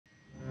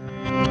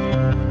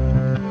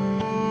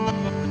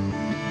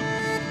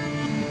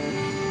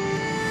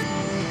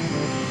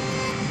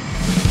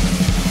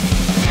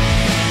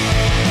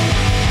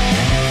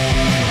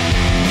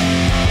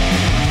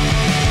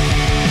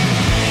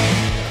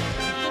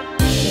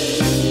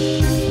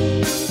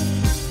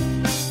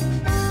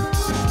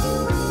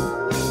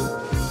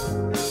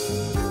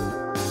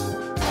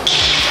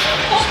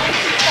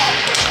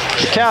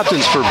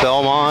captains for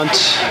Belmont,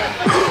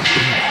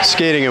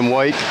 skating in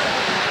white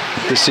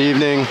this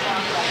evening.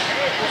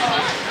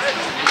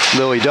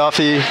 Lily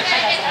Duffy,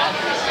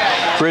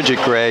 Bridget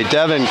Gray,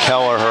 Devin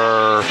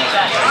Kelleher,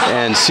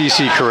 and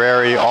Cece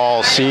Carreri,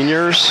 all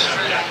seniors.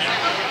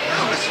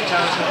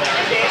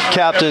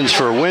 Captains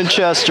for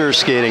Winchester,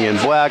 skating in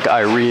black,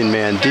 Irene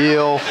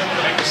Mandil,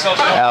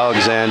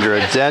 Alexandra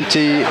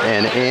Denti,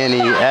 and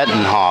Annie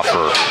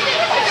Ettenhofer.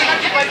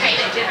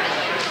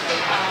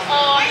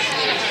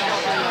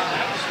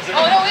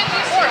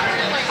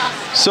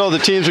 So the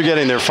teams are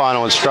getting their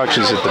final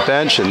instructions at the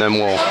bench, and then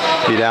we'll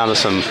be down to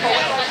some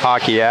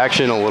hockey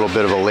action, a little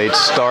bit of a late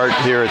start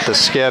here at the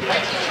skip.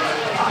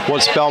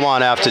 What's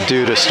Belmont have to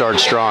do to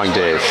start strong,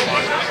 Dave?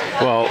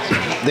 Well,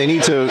 they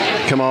need to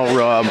come out,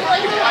 Rob,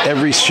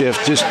 every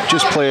shift.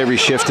 Just play every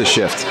shift to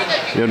shift.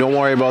 You know, don't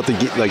worry about the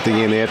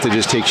game. They have to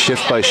just take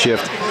shift by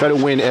shift. Try to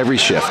win every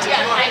shift.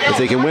 If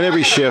they can win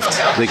every shift,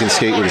 they can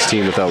skate with this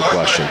team without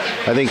question.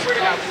 I think,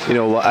 you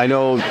know, I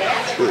know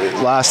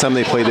last time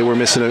they played, they were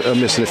missing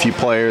a few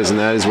players, and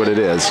that is what it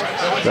is.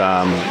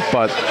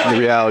 But the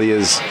reality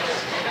is,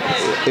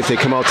 if they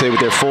come out today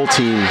with their full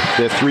team,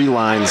 their three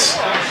lines,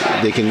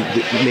 they can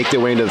make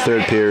their way into the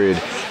third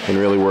period and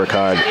really work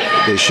hard.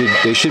 They should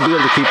be able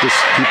to keep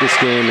this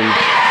game and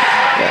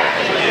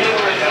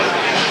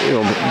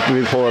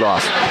maybe pull it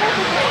off.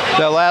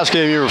 That last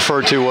game you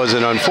referred to was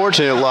an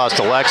unfortunate loss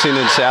to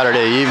Lexington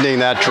Saturday evening.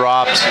 That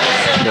dropped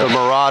the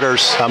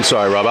Marauders. I'm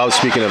sorry, Rob. I was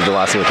speaking of the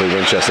last time we played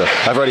Winchester.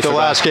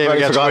 Last game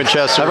against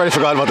Winchester. I've already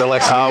forgotten about the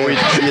Lexington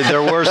game.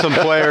 There were some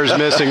players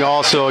missing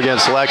also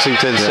against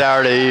Lexington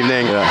Saturday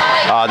evening.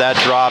 That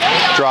dropped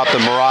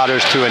the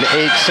Marauders to an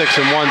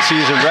 8-6-1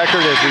 season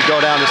record as we go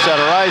down to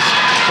center ice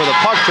for the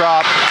puck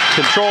drop,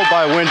 controlled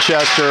by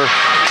Winchester.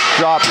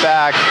 Drop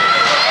back.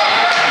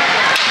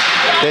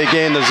 They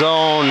gain the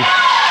zone.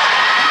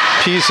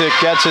 Piesic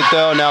gets it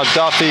though. Now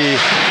Duffy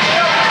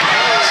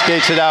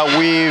skates it out,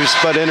 weaves,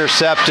 but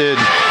intercepted.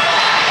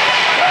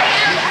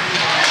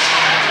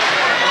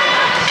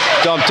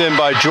 Dumped in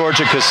by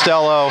Georgia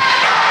Costello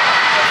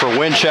for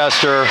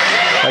Winchester.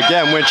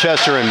 Again,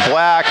 Winchester in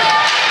black,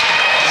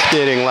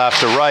 skating left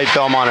to right.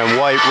 Belmont in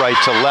white, right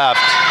to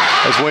left.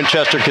 As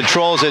Winchester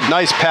controls it,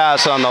 nice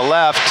pass on the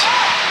left.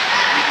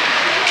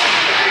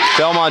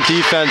 Belmont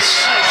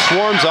defense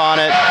swarms on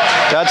it.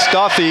 That's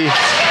Duffy.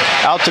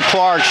 Out to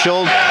Clark.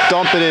 She'll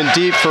dump it in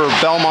deep for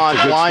Belmont.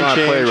 Line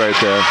change. Play right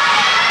there.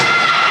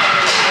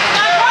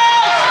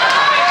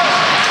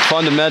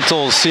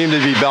 Fundamentals seem to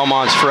be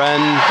Belmont's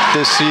friend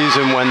this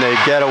season when they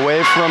get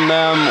away from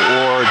them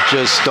or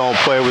just don't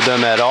play with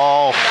them at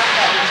all.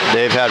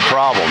 They've had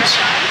problems.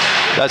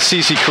 That's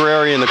Cece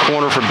Carreri in the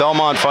corner for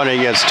Belmont, fighting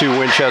against two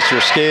Winchester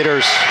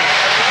skaters.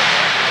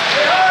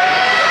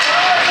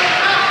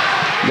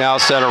 Now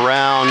sent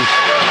around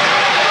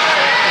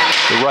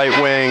the right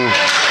wing,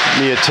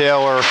 Mia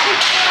Taylor.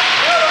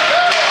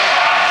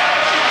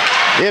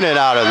 In and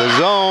out of the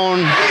zone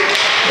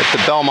at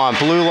the Belmont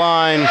blue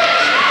line.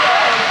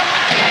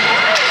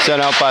 Sent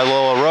out by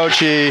Lola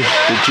Rochi,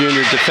 the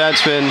junior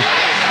defenseman.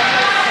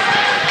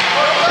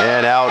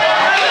 And out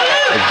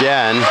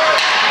again.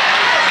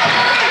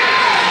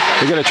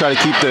 They're going to try to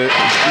keep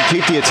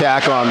the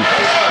attack on,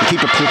 and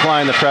keep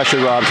applying the pressure,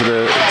 Rob,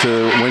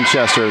 to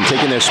Winchester and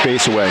taking their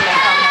space away.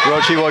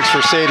 Rochi looks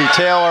for Sadie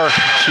Taylor.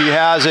 She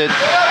has it.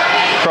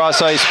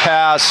 Cross-ice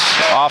pass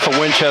off a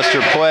Winchester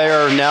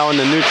player. Now in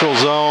the neutral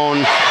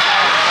zone.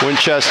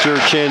 Winchester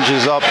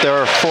changes up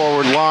their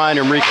forward line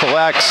and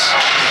recollects.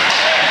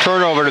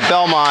 Turnover to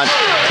Belmont.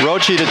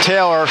 Rochi to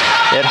Taylor.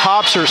 It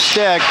hops her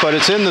stick, but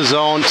it's in the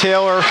zone.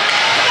 Taylor,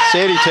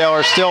 Sadie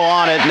Taylor still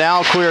on it.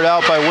 Now cleared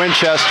out by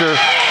Winchester.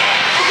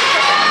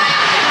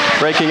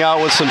 Breaking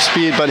out with some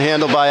speed, but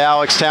handled by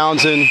Alex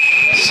Townsend.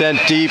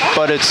 Sent deep,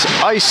 but it's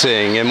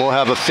icing, and we'll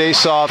have a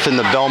face-off in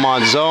the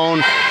Belmont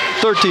zone.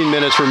 13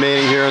 minutes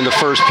remaining here in the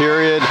first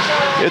period.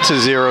 It's a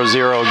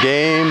 0-0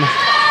 game.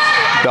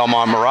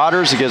 Belmont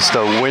Marauders against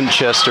the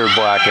Winchester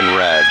Black and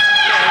Red.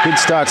 Good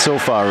start so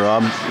far,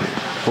 Rob.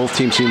 Both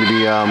teams seem to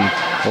be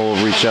all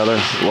over each other.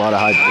 A lot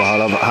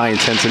of high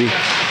intensity.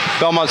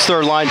 Belmont's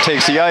third line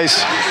takes the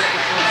ice.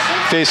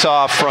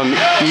 Face-off from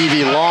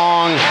Evie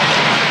Long.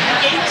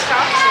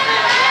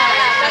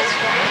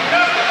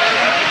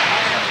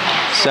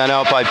 Sent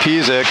out by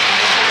Piesic.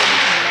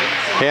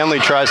 Hanley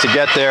tries to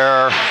get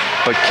there,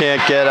 but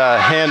can't get a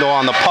handle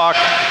on the puck.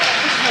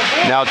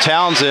 Now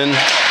Townsend.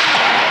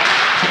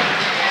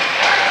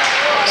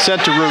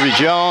 Sent to Ruby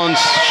Jones.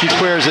 She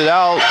clears it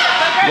out,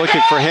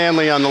 looking for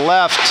Hanley on the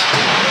left.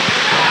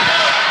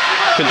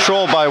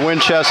 Controlled by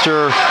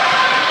Winchester.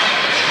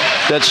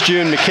 That's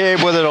June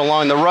McCabe with it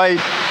along the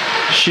right.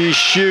 She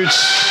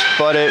shoots,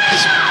 but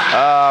it's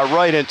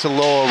right into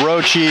Lola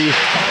Rochi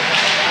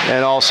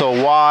and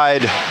also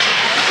wide.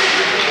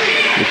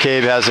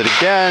 McCabe has it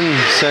again,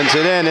 sends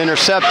it in,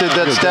 intercepted.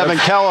 That's Devin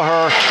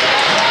Kelleher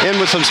in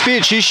with some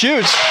speed. She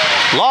shoots,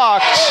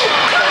 blocked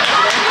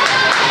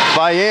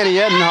by Annie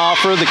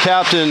Ettenhofer, the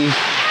captain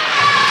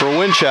for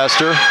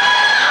Winchester.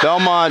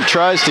 Belmont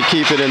tries to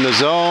keep it in the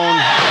zone.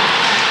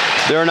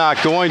 They're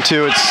not going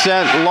to. It's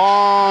sent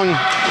long.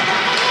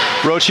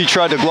 Roche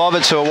tried to glove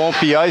it so it won't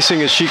be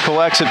icing as she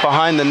collects it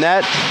behind the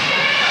net.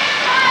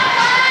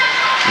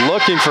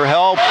 Looking for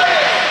help,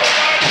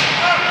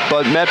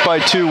 but met by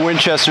 2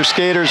 Winchester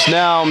skaters.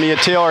 Now Mia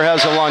Taylor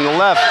has along the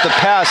left. The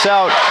pass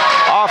out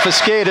off a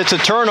skate. It's a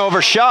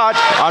turnover shot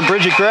on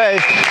Bridget Gray.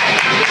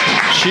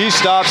 She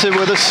stops it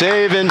with a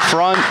save in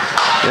front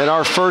in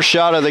our first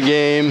shot of the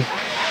game.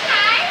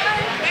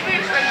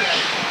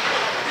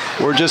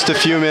 We're just a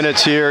few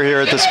minutes here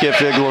at the Skip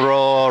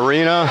Viglirolo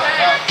Arena.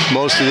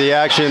 Most of the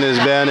action has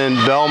been in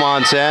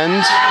Belmont's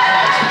end.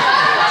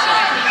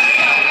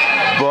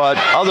 But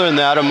other than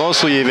that, a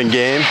mostly even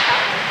game.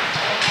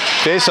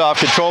 Face-off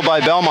controlled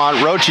by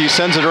Belmont. Roche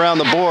sends it around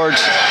the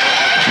boards.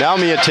 Now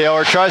Mia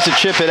Taylor tries to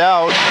chip it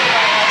out.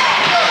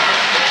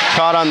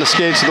 Caught on the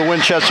skates of the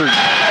Winchester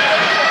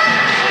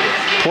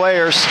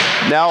players.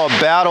 Now a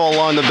battle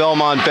along the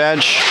Belmont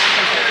bench.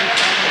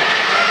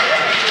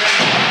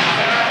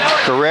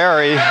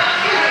 Guerreri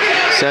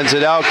sends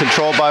it out,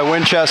 controlled by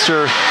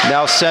Winchester.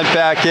 Now sent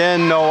back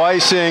in, no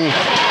icing.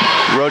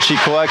 Roche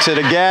collects it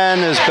again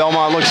as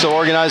Belmont looks to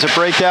organize a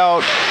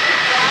breakout.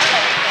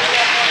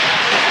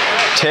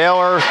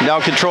 Taylor,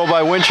 now controlled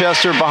by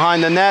Winchester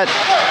behind the net.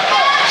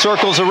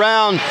 Circles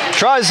around,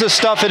 tries to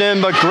stuff it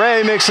in, but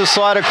Gray makes the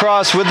slide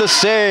across with the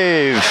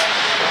save.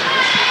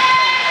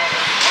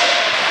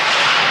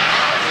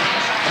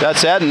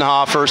 That's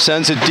Ettenhofer,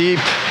 sends it deep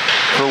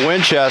for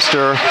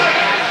Winchester.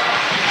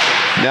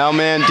 Now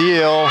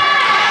Mandil.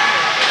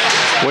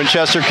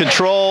 Winchester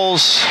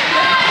controls.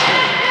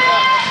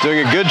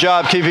 Doing a good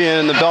job keeping it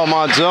in the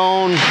Belmont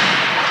zone.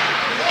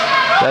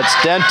 That's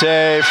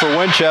Dente for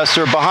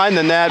Winchester. Behind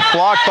the net,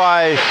 blocked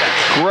by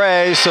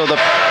Gray, so the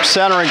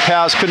centering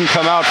pass couldn't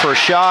come out for a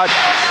shot.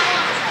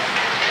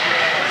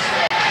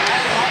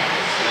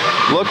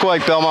 Looked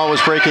like Belmont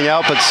was breaking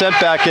out, but sent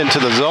back into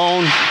the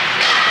zone.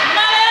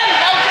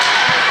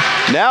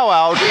 Now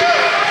out.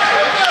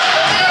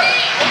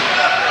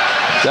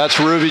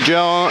 That's Ruby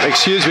Jones,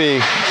 excuse me.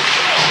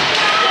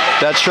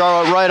 That's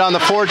Charlotte Wright on the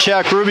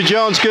forecheck. Ruby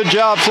Jones, good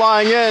job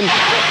flying in.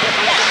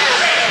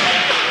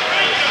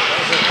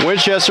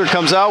 Winchester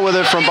comes out with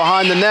it from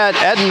behind the net.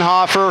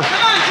 Ettenhofer,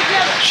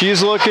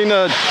 she's looking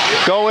to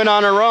go in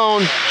on her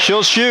own.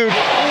 She'll shoot.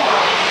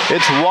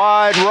 It's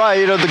wide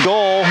right of the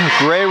goal.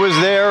 Gray was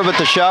there, but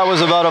the shot was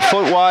about a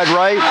foot wide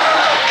right.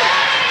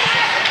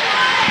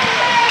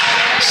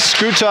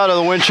 Scoots out of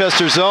the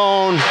Winchester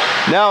zone.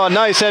 Now a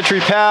nice entry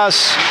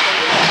pass.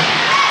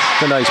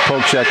 A nice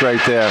poke check right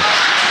there.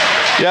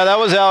 Yeah, that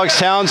was Alex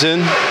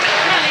Townsend.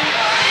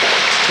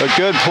 A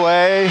good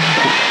play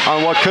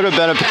on what could have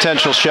been a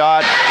potential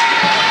shot.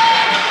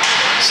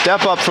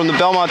 Step up from the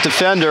Belmont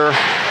defender.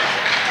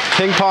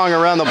 Ping pong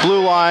around the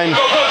blue line.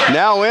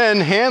 Now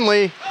in,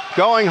 Hanley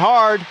going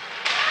hard.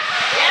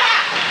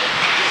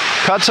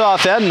 Cuts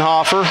off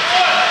Ettenhofer.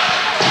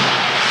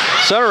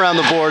 Sent around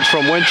the boards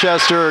from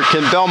Winchester.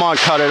 Can Belmont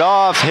cut it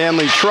off?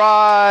 Hanley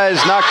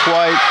tries, not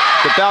quite.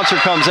 The bouncer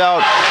comes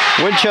out.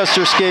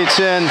 Winchester skates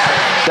in.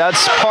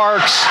 That's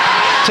Parks.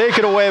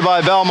 Taken away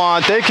by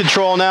Belmont. They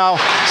control now.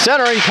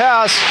 Centering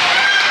pass.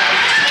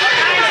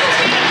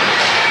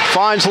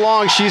 Finds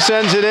Long. She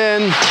sends it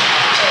in.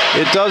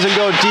 It doesn't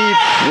go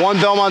deep. One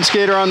Belmont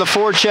skater on the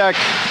forecheck.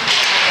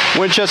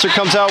 Winchester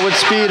comes out with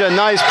speed. A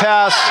nice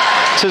pass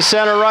to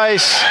center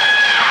ice.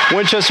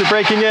 Winchester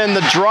breaking in.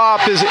 The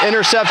drop is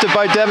intercepted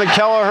by Devin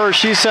Kelleher.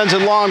 She sends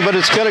it long, but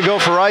it's going to go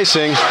for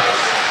icing.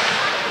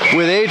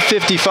 With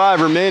 8:55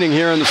 remaining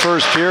here in the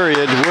first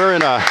period, we're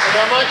in a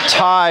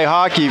tie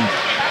hockey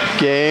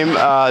game,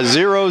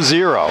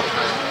 0-0.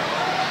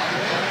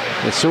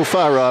 And so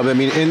far, Rob, I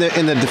mean, in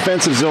the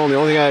defensive zone, the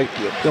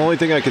only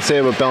thing I could say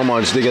about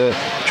Belmont is they gotta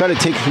try to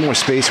take more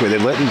space away.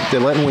 They're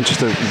letting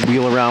Winchester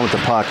wheel around with the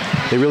puck.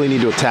 They really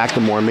need to attack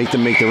them more and make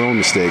them make their own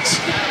mistakes.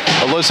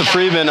 Alyssa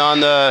Friedman on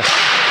the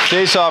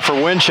face-off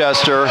for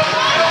Winchester.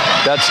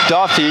 That's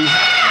Duffy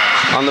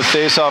on the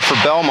face-off for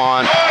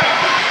Belmont.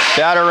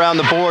 Batter around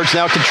the boards,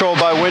 now controlled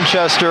by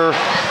Winchester.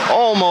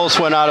 Almost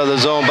went out of the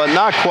zone, but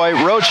not quite.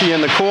 Roche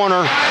in the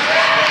corner.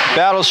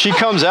 Battles, she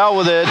comes out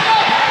with it.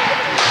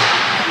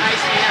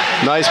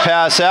 Nice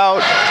pass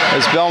out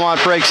as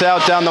Belmont breaks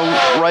out down the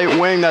right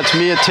wing. That's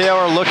Mia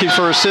Taylor looking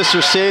for her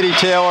sister, Sadie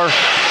Taylor.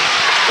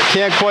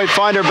 Can't quite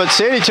find her, but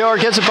Sadie Taylor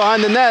gets it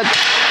behind the net.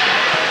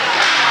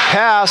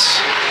 Pass,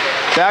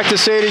 back to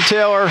Sadie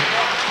Taylor.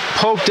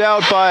 Poked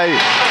out by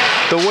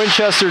the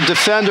Winchester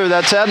defender,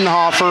 that's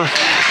Ettenhofer.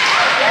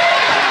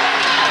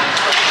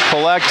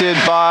 Collected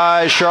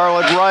by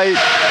Charlotte Wright.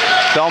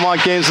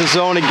 Belmont gains the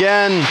zone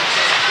again.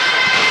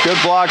 Good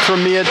block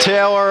from Mia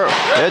Taylor.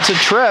 It's a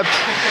trip.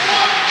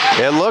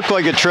 It looked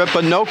like a trip,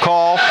 but no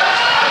call.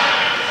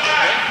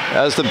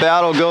 As the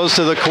battle goes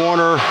to the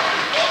corner.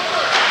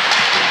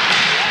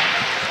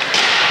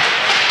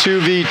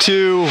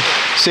 2v2.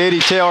 Sadie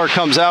Taylor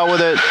comes out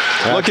with it.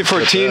 Looking for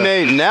a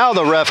teammate. Now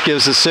the ref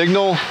gives the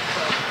signal.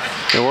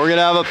 And we're going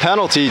to have a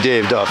penalty,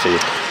 Dave Duffy.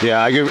 Yeah,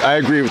 I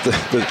agree with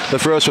the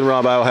first one,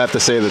 Rob. I'll have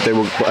to say that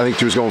I think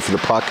he was going for the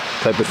puck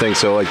type of thing.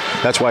 So, like,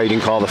 that's why he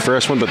didn't call the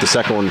first one. But the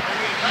second one,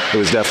 it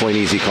was definitely an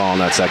easy call on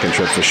that second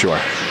trip for sure.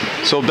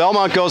 So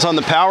Belmont goes on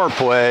the power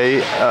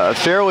play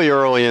fairly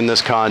early in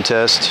this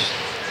contest.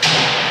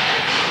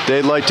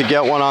 They'd like to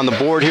get one on the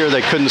board here.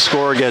 They couldn't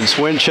score against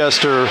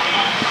Winchester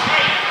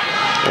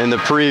in the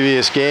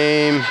previous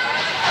game.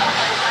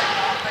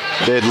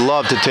 They'd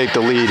love to take the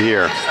lead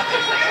here.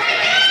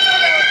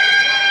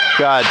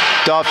 Got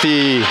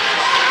Duffy,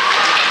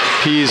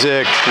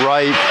 Pizik,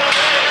 Wright.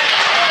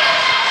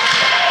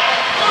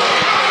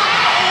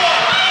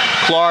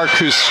 Clark,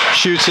 who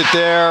shoots it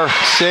there.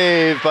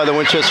 Saved by the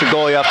Winchester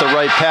goalie off the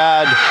right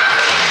pad.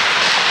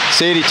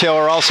 Sadie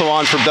Taylor also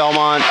on for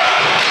Belmont.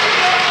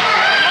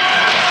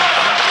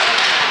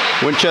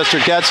 Winchester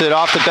gets it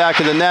off the back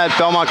of the net.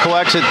 Belmont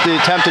collects it. The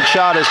attempted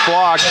shot is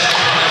blocked.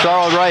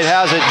 Charlotte Wright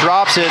has it,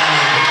 drops it.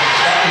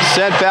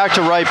 Sent back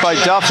to Wright by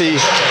Duffy.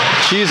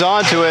 She's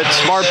onto it.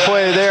 Smart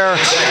play there.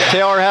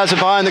 Taylor has it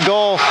behind the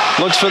goal.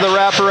 Looks for the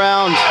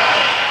wraparound.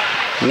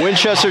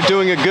 Winchester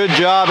doing a good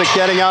job at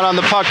getting out on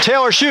the puck.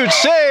 Taylor shoots.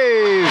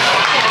 Save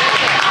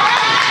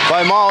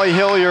by Molly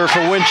Hillier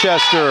for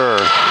Winchester.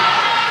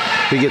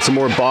 We get some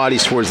more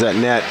bodies towards that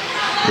net.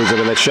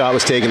 When that shot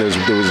was taken, there was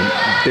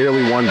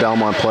barely one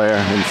Belmont player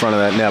in front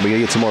of that net. We got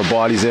to get some more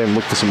bodies there and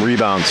look for some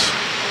rebounds.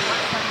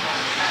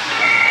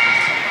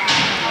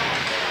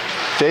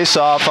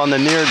 Face-off on the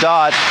near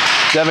dot.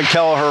 Devin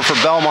Kelleher for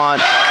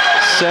Belmont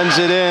sends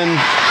it in.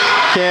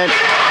 Can't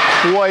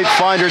quite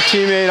find her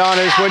teammate on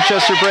it.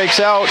 Winchester breaks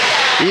out.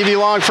 Evie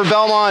Long for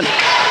Belmont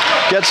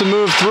gets a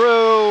move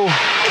through,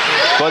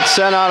 but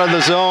sent out of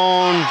the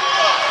zone.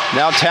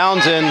 Now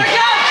Townsend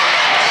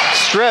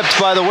stripped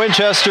by the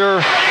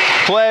Winchester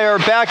player.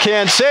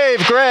 Backhand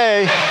save,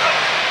 Gray.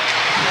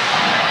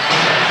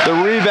 The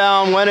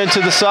rebound went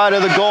into the side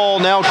of the goal.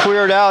 Now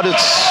cleared out.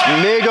 It's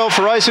may go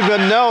for icing,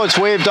 but no, it's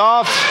waved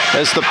off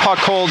as the puck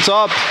holds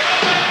up.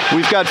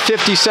 We've got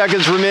 50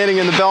 seconds remaining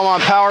in the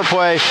Belmont power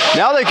play.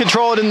 Now they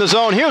control it in the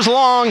zone. Here's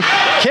Long.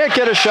 Can't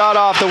get a shot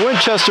off. The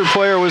Winchester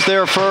player was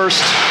there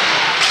first.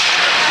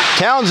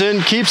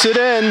 Townsend keeps it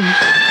in.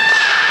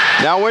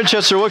 Now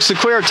Winchester looks to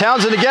clear.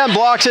 Townsend again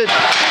blocks it.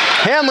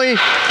 Hanley,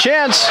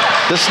 chance.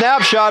 The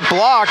snapshot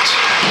blocked.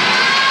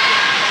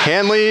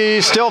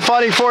 Hanley still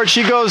fighting for it.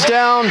 She goes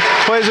down,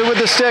 plays it with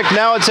the stick.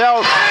 Now it's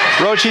out.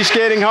 Roche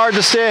skating hard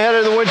to stay ahead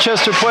of the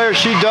Winchester player.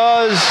 She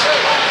does.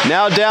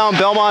 Now down.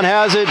 Belmont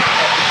has it.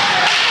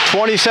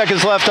 20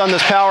 seconds left on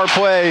this power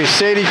play.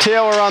 Sadie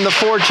Taylor on the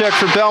forecheck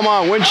for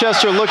Belmont.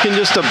 Winchester looking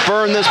just to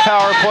burn this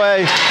power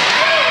play.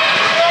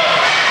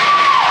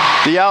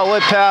 The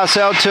outlet pass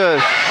out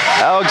to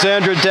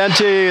Alexandra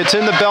Dente. It's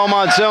in the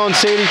Belmont zone.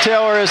 Sadie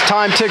Taylor, as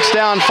time ticks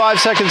down, 5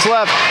 seconds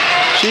left.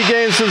 She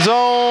gains the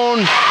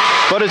zone,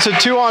 but it's a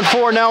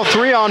 2-on-4, now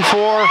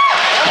 3-on-4.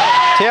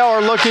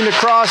 Taylor looking to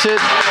cross it,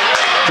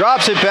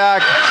 drops it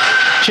back.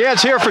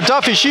 Chance here for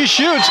Duffy. She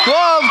shoots,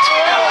 gloved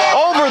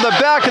over the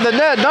back of the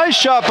net. Nice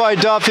shot by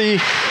Duffy.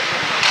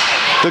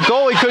 The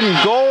goalie couldn't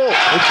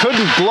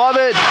glove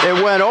it.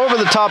 It went over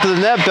the top of the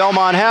net.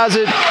 Belmont has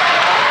it.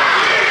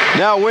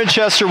 Now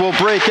Winchester will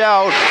break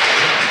out.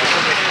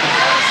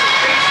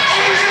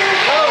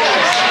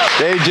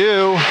 They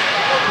do.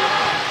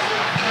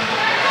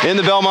 In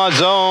the Belmont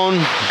zone.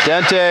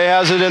 Dente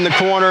has it in the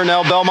corner.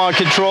 Now Belmont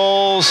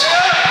controls.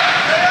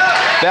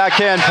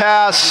 Backhand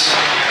pass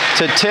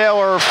to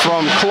Taylor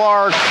from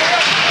Clark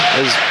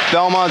as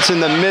Belmont's in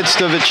the midst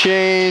of a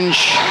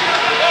change.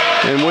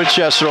 And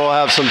Winchester will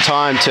have some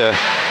time to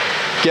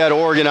get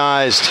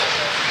organized.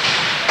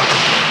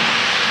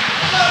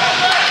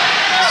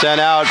 Sent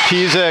out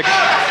Pizik.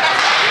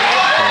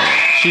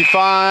 She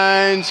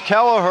finds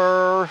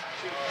Kelleher,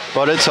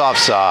 but it's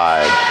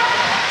offside.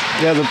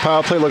 Yeah, the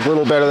power play looked a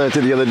little better than it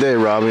did the other day,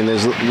 Rob. I mean,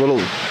 there's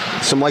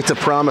some lights of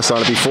promise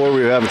on it. Before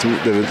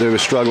they were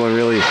struggling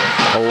really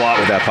a lot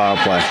with that power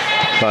play.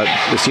 But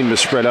they seemed to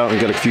spread out and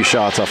get a few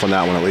shots off on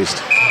that one at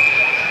least.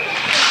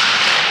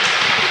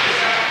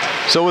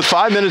 So with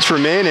 5 minutes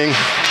remaining,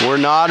 we're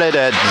knotted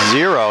at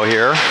 0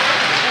 here.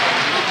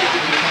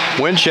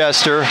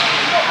 Winchester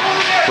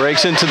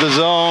breaks into the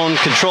zone,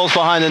 controls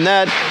behind the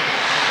net.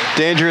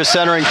 Dangerous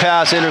centering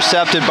pass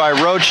intercepted by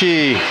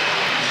Roche.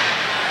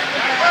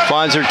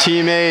 Finds her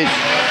teammate.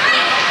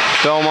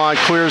 Belmont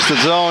clears the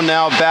zone,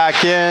 now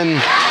back in.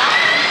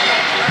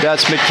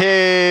 That's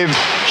McCabe.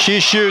 She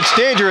shoots,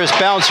 dangerous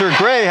bouncer.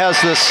 Gray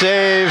has the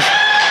save.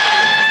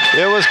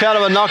 It was kind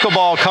of a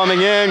knuckleball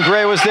coming in.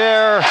 Gray was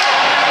there.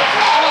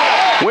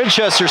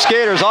 Winchester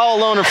skaters all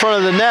alone in front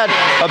of the net.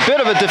 A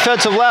bit of a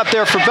defensive lap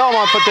there for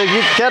Belmont, but they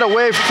get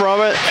away from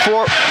it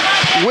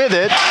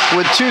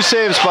with 2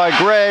 saves by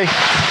Gray.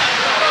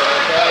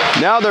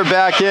 Now they're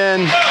back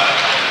in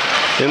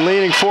and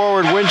leaning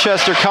forward.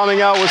 Winchester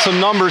coming out with some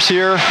numbers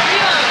here.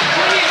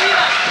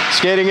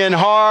 Skating in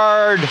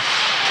hard.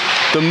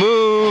 The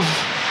move.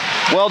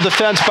 Well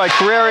defensed by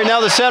Carreri. Now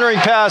the centering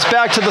pass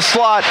back to the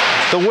slot.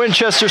 The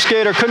Winchester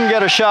skater couldn't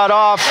get a shot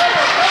off.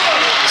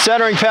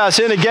 Centering pass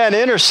in again,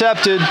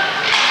 intercepted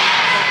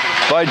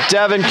by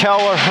Devin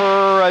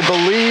Kelleher, I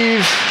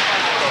believe.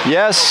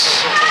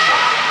 Yes.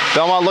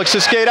 Belmont looks to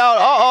skate out.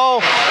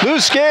 Uh-oh,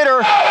 loose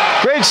skater.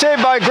 Great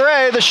save by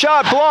Gray. The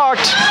shot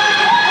blocked.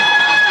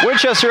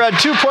 Winchester had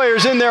 2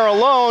 players in there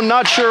alone.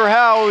 Not sure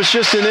how. It was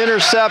just an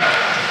intercepted,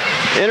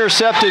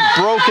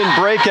 broken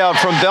breakout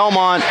from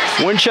Belmont.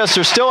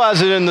 Winchester still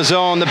has it in the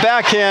zone. The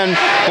backhand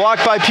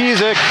blocked by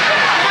Pizik.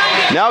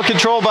 Now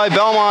controlled by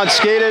Belmont.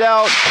 Skated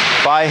out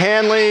by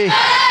Hanley.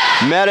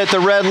 Met at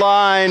the red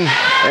line.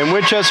 And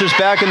Winchester's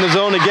back in the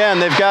zone again.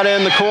 They've got it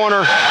in the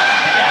corner.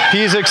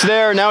 Pizik's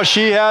there. Now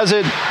she has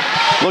it.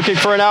 Looking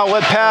for an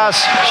outlet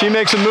pass. She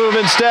makes a move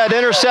instead.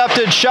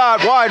 Intercepted.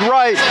 Shot wide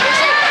right.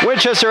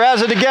 Winchester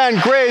has it again.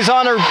 Gray's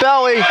on her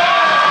belly.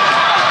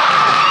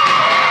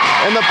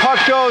 And the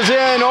puck goes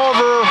in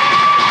over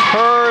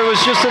her. It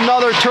was just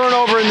another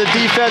turnover in the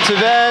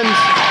defensive end.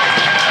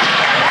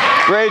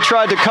 Gray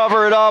tried to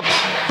cover it up,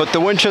 but the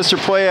Winchester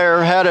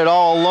player had it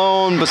all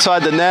alone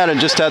beside the net and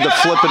just had to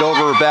flip it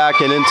over her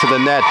back and into the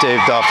net, Dave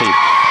Duffy.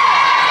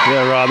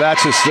 Yeah, Rob,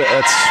 that's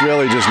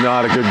really just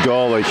not a good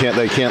goal. They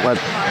can't let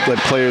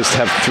players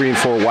have 3 and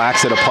 4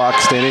 whacks at a puck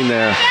standing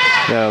there.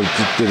 You know,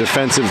 the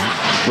defensive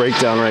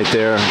breakdown right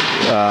there,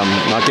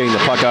 not getting the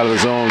puck out of the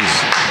zones.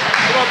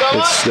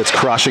 That's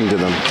crushing to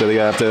them. So they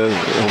have to.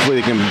 Hopefully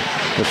they can.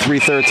 With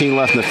 3:13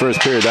 left in the first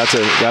period, that's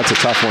a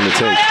tough one to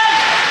take.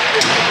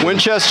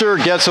 Winchester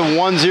gets a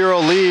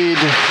 1-0 lead.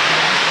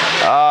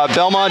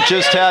 Belmont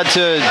just had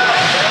to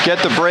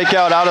get the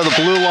breakout out of the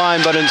blue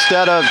line, but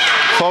instead of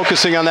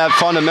focusing on that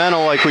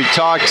fundamental like we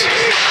talked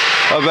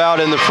about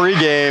in the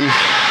pregame,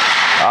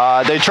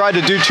 they tried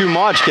to do too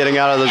much getting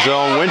out of the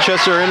zone.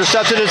 Winchester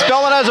intercepted it.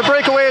 Belmont has a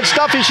breakaway. It's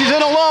Duffy. She's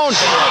in alone.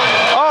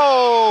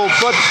 Oh,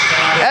 but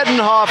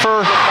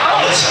Edenhofer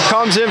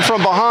comes in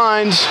from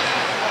behind.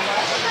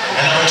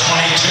 And number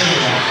 22,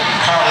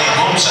 Carly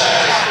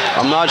Bumsack.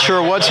 I'm not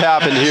sure what's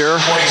happened here.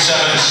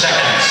 47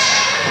 seconds.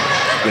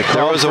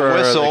 There was a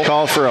whistle. They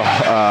called for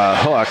a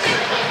hook.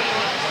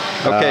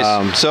 Okay,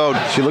 so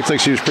she looked like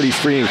she was pretty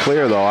free and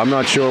clear, though. I'm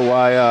not sure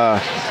why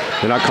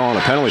they're not calling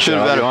a penalty shot. Should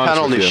have been a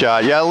penalty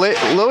shot. Yeah,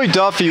 Lily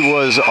Duffy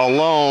was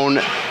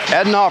alone.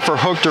 Edenhofer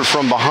hooked her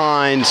from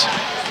behind.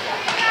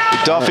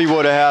 Duffy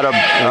would have had a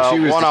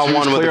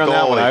one-on-one with the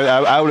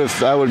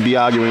goalie. I would be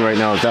arguing right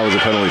now that was a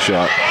penalty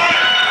shot.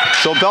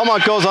 So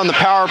Belmont goes on the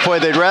power play.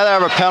 They'd rather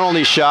have a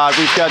penalty shot.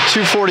 We've got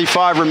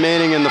 2:45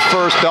 remaining in the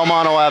first.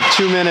 Belmont will have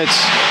 2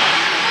 minutes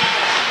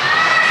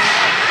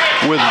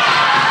with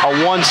a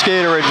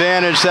 1-skater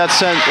advantage. That's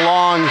sent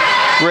long.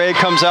 Gray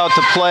comes out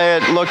to play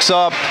it, looks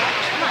up,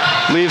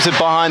 leaves it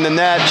behind the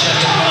net.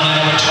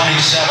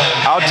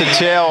 Out to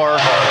Taylor.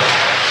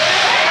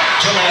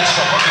 2 minutes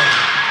for hooking.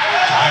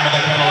 Time of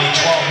the penalty,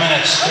 12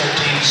 minutes,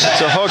 13 seconds.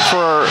 It's a hook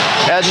for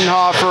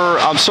Edenhofer.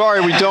 I'm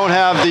sorry we don't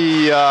have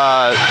the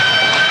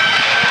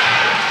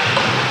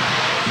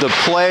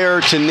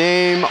player to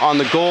name on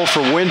the goal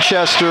for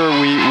Winchester.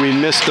 We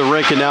missed the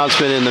rink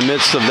announcement in the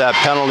midst of that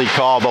penalty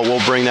call, but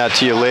we'll bring that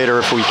to you later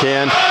if we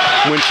can.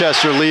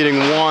 Winchester leading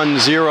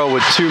 1-0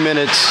 with 2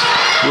 minutes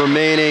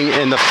remaining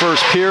in the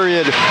first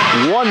period.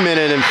 1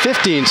 minute and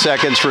 15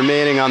 seconds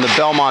remaining on the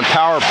Belmont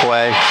power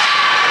play.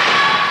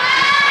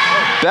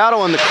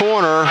 Battle in the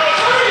corner,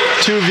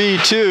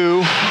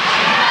 2v2.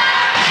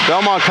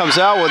 Belmont comes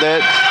out with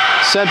it,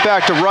 sent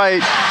back to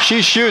right.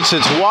 She shoots,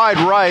 it's wide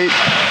right.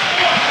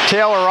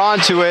 Taylor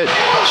onto it.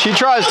 She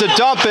tries to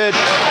dump it,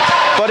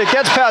 but it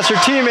gets past her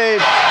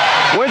teammate.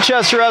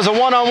 Winchester has a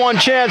one-on-one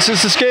chance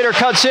as the skater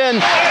cuts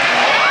in.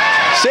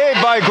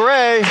 Saved by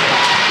Gray.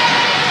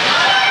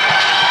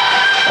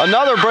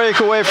 Another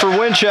breakaway for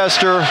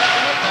Winchester.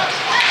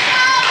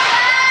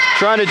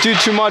 Trying to do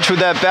too much with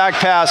that back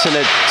pass, and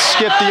it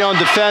skipped the own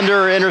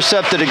defender,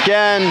 intercepted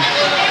again.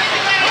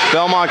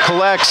 Belmont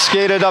collects,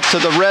 skated up to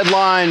the red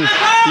line.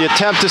 The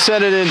attempt to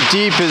send it in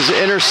deep is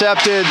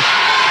intercepted,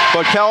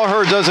 but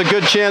Kelleher does a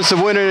good chance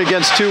of winning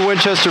against 2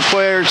 Winchester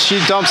players.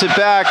 She dumps it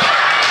back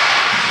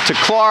to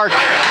Clark.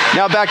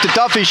 Now back to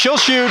Duffy. She'll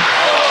shoot.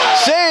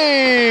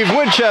 Save,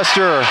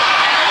 Winchester.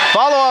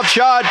 Follow-up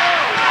shot.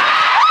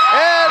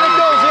 And it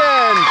goes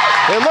in.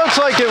 It looks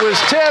like it was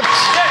tipped.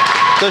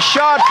 The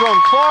shot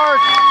from Clark,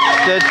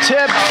 the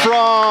tip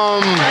from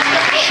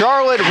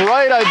Charlotte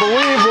Wright, I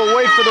believe, will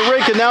wait for the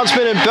rink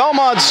announcement, and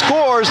Belmont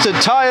scores to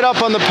tie it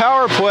up on the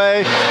power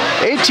play.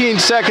 18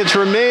 seconds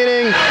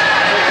remaining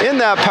in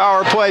that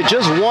power play,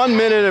 just 1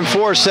 minute and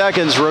 4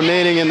 seconds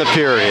remaining in the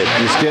period.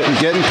 Just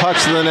getting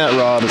pucks to the net,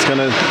 Rob. It's going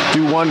to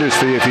do wonders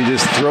for you if you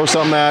just throw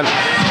something at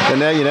the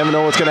net. You never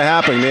know what's going to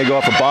happen. You may go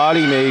off a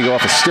body, may go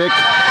off a stick,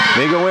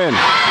 may go in.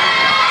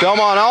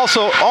 Belmont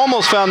also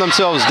almost found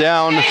themselves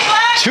down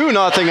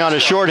 2-0 on a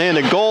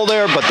shorthanded goal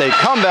there, but they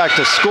come back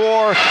to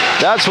score.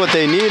 That's what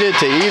they needed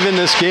to even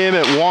this game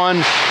at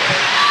 1.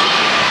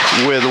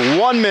 With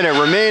 1 minute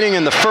remaining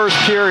in the first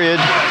period,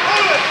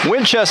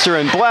 Winchester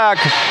in black,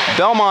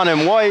 Belmont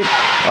in white.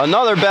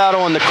 Another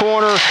battle in the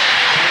corner.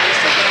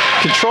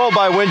 Controlled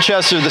by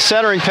Winchester. The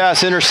centering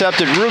pass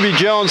intercepted. Ruby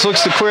Jones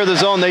looks to clear the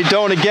zone. They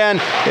don't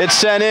again. It's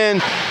sent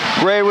in.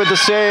 Gray with the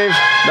save.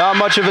 Not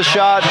much of a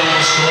shot,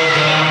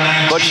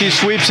 but she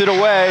sweeps it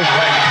away.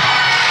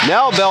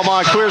 Now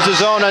Belmont clears the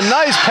zone. A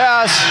nice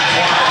pass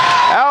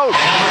out.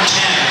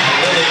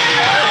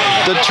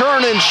 The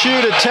turn and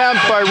shoot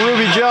attempt by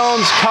Ruby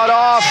Jones cut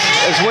off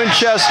as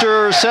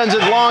Winchester sends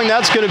it long.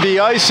 That's going to be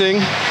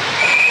icing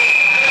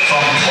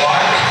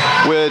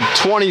with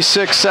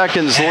 26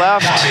 seconds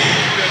left.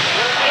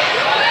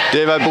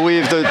 Dave, I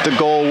believe that the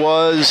goal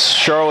was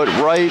Charlotte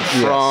Wright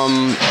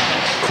from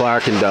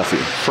Clark and Duffy.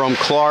 From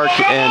Clark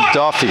and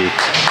Duffy.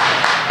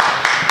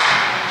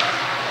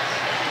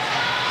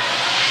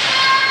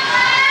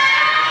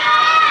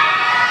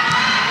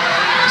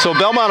 So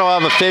Belmont will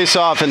have a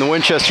face-off in the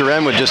Winchester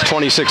end with just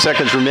 26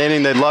 seconds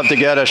remaining. They'd love to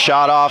get a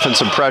shot off and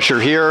some pressure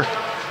here.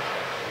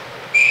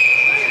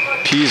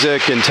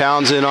 Pizik and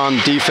Townsend on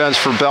defense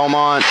for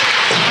Belmont.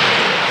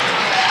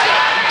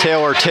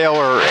 Taylor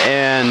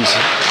and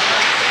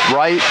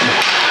Wright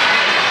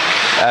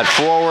at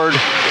forward.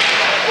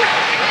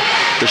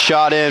 The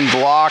shot in,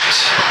 blocked.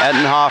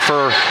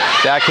 Ettenhofer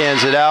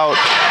backhands it out.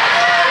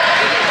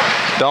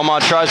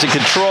 Belmont tries to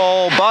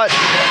control, but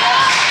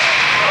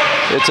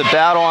it's a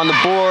battle on the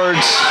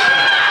boards.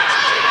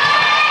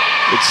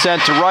 It's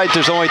sent to Wright.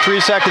 There's only 3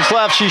 seconds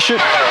left. She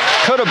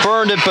could have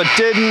burned it, but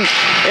didn't.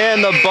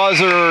 And the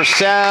buzzer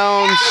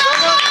sounds.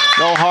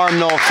 No harm,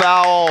 no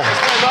foul.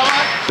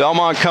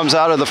 Belmont comes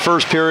out of the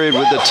first period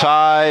with the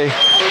tie.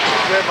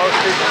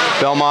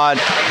 Belmont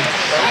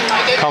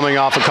coming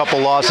off a couple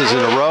losses in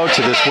a row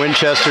to this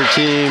Winchester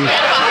team.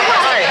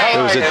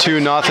 It was a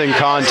 2-0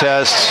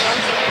 contest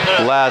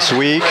last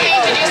week.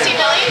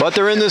 But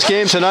they're in this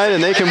game tonight,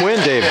 and they can win,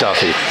 Dave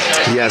Duffy.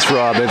 Yes,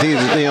 Rob. I think,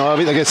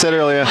 like I said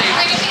earlier,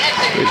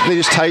 if they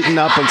just tighten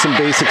up on some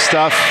basic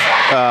stuff,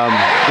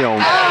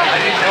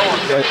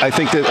 I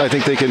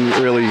think they can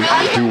really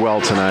do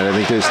well tonight. I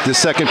think this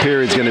second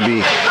period is going to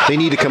be. They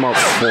need to come out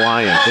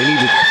flying. They need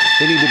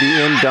to be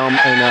in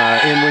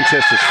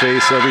Winchester's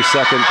face every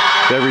second,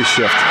 every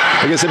shift.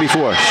 Like I said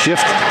before,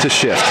 shift to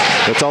shift.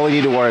 That's all they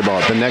need to worry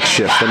about. The next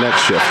shift, and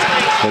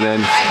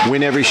then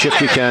win every shift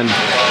you can,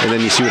 and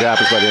then you see what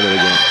happens by the end of the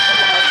game.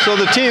 So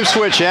the team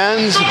switch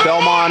ends,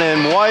 Belmont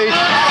in white,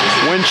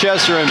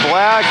 Winchester in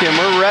black, and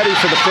we're ready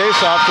for the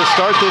face-off to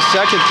start this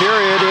second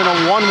period in a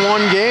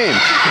 1-1 game.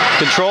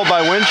 Controlled by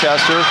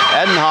Winchester,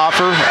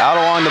 Ettenhofer out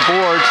along the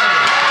boards.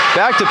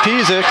 Back to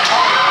Pizik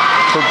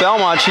for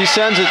Belmont. She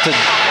sends it to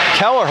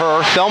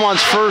Kelleher,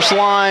 Belmont's first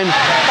line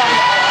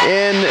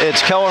in.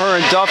 It's Kelleher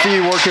and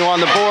Duffy working on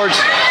the boards.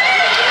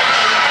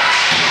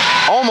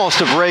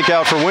 Almost a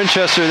breakout for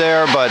Winchester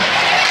there, but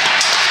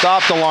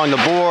stopped along the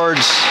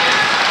boards.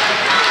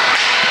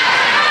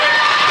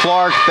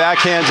 Clark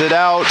backhands it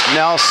out,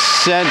 now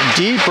sent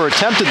deep, or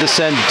attempted to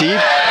send deep.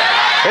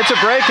 It's a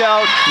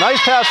breakout. Nice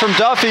pass from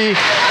Duffy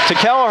to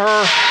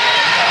Kelleher.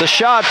 The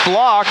shot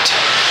blocked.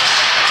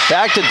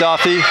 Back to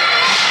Duffy.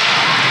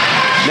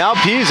 Now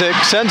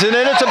Pizik sends it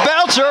in. It's a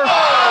bouncer.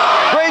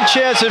 Great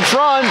chance in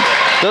front.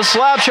 The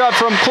slap shot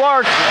from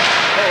Clark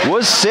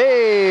was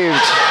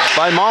saved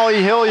by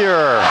Molly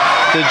Hillier,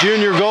 the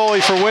junior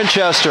goalie for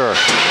Winchester.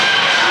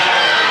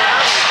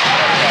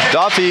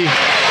 Duffy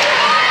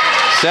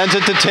sends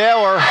it to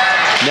Taylor,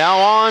 now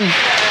on,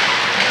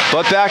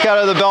 but back out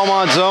of the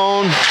Belmont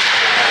zone.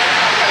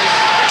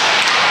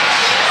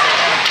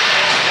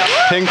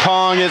 Ping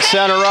pong at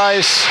center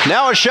ice.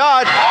 Now a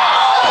shot,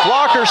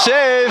 blocker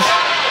save,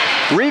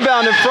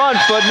 rebound in front,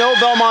 but no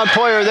Belmont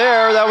player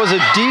there. That was a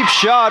deep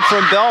shot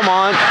from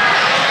Belmont,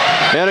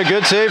 and a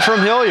good save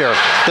from Hillier.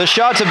 The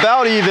shot's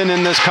about even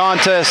in this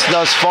contest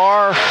thus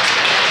far.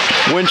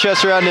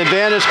 Winchester had an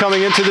advantage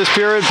coming into this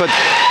period, but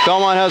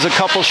Belmont has a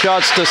couple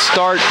shots to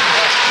start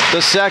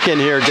the second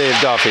here, Dave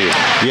Duffy.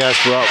 Yes,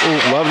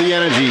 love the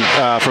energy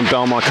from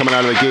Belmont coming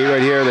out of the gate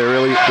right here. They're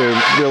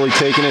really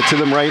taking it to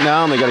them right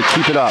now, and they got to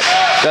keep it up.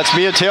 That's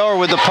Mia Taylor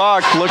with the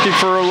puck, looking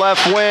for her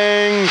left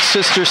wing.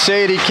 Sister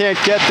Sadie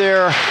can't get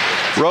there.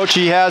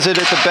 Roche has it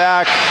at the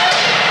back.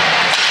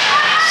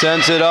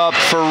 Sends it up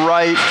for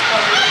Wright,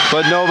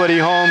 but nobody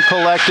home.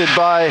 Collected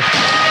by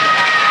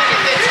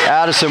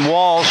Addison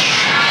Walsh.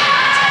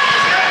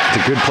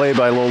 It's a good play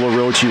by Lola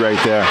Roche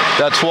right there.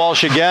 That's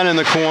Walsh again in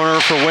the corner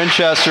for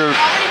Winchester.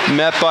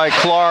 Met by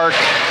Clark.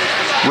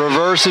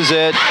 Reverses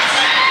it.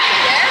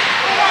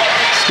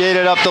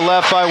 Skated up the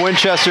left by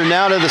Winchester.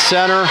 Now to the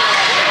center.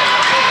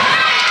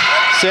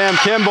 Sam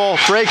Kimball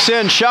breaks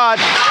in. Shot.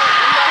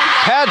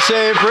 Pad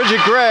save. Bridget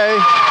Gray.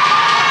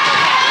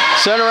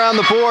 Sent around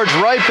the boards,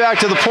 right back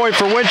to the point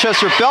for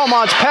Winchester.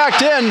 Belmont's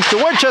packed in.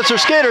 The Winchester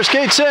skater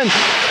skates in.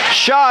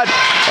 Shot.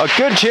 A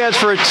good chance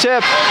for a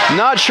tip.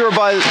 Not sure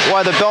why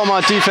the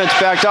Belmont defense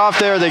backed off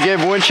there. They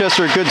gave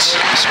Winchester a good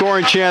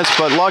scoring chance,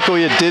 but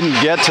luckily it didn't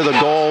get to the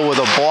goal with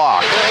a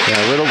block. Yeah,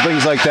 little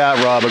things like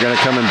that, Rob, are going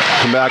to come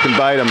back and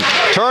bite them.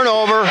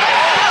 Turnover.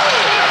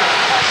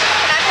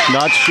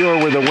 Not sure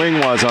where the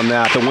wing was on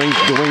that. The wing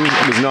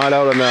was not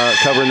out on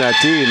covering that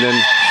D, and then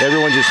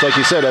everyone just, like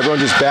you said, everyone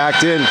just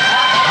backed in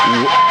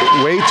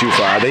way too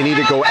far. They need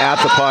to go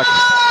at the puck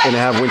and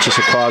have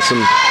Winchester cause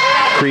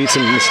create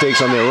some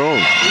mistakes on their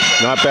own,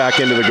 not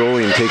back into the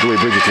goalie and take away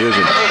Bridget's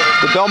vision.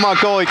 The Belmont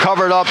goalie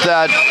covered up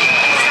that,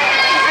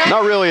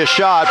 not really a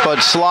shot,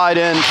 but slide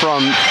in from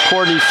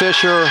Courtney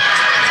Fisher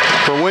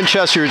for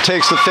Winchester, who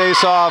takes the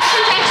face-off.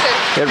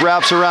 It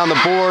wraps around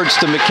the boards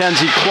to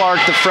Mackenzie Clark,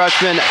 the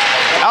freshman,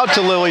 out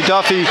to Lily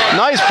Duffy.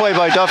 Nice play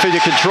by Duffy to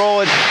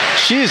control it.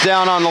 She's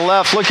down on the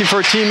left, looking for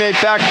a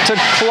teammate. Back to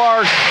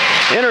Clark.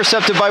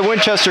 Intercepted by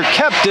Winchester,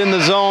 kept in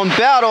the zone.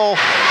 Battle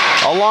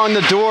along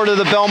the door to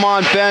the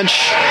Belmont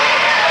bench.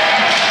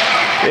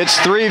 It's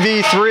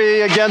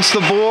 3v3 against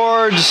the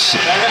boards.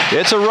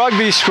 It's a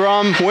rugby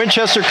scrum.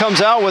 Winchester comes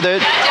out with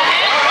it.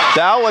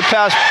 The outlet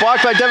pass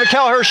blocked by Devin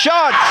Kelleher.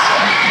 Shot!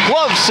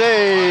 Glove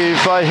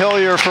save by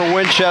Hillier for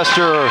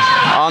Winchester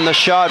on the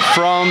shot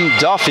from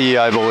Duffy,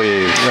 I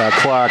believe.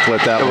 Clark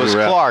let that one rip. It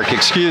was Clark,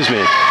 excuse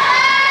me.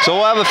 So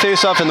we'll have a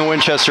face-off in the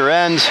Winchester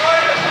end.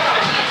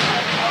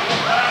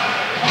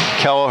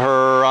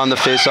 Kelleher on the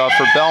face-off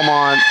for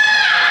Belmont.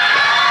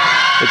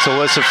 It's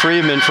Alyssa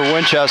Friedman for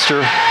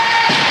Winchester.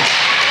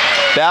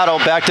 Battle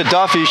back to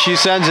Duffy. She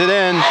sends it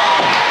in.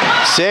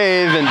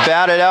 Save and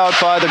batted out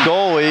by the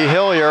goalie,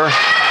 Hillier.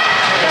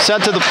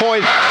 Sent to the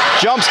point,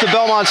 jumps the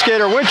Belmont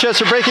skater.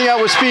 Winchester breaking out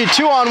with speed,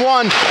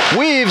 2-on-1.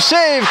 Weave,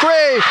 save,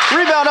 Gray,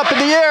 rebound up in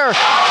the air.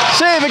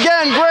 Save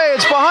again, Gray,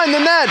 it's behind the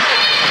net.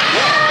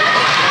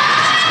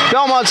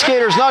 Belmont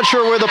skaters not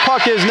sure where the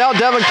puck is. Now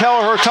Devin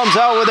Kelleher comes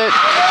out with it.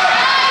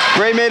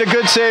 Gray made a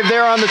good save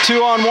there on the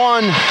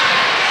 2-on-1.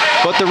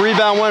 But the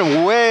rebound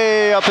went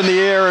way up in the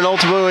air and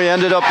ultimately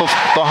ended up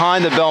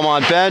behind the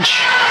Belmont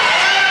bench.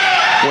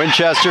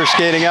 Winchester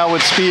skating out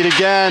with speed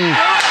again.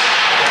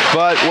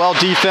 But well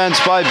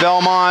defense by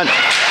Belmont.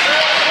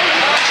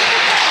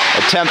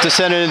 Attempt to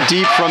send it in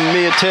deep from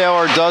Mia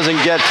Taylor.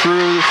 Doesn't get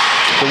through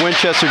the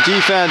Winchester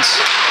defense.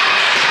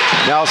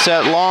 Now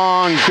set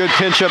long. Good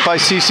pinch up by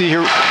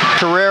Cece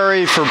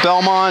Carreri for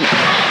Belmont.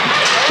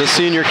 The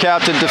senior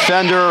captain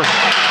defender.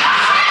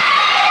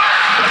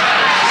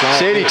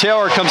 Sadie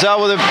Taylor comes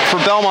out with it for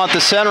Belmont.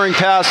 The centering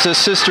pass to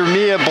sister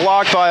Mia,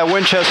 blocked by a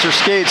Winchester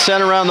skate,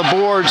 sent around the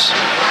boards.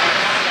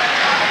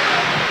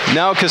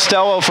 Now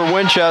Costello for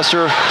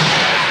Winchester.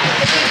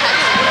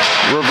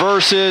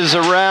 Reverses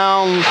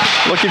around,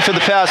 looking for the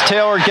pass.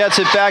 Taylor gets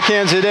it,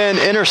 backhands it in,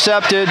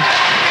 intercepted.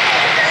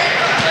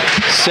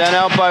 Sent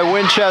out by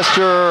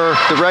Winchester.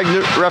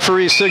 The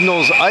referee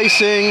signals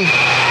icing,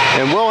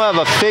 and we'll have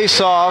a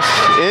face-off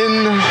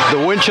in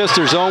the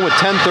Winchester zone with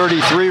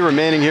 10:33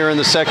 remaining here in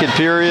the second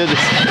period.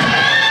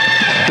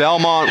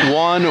 Belmont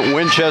 1,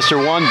 Winchester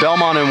 1.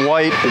 Belmont in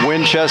white,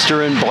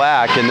 Winchester in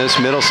black in this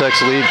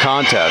Middlesex League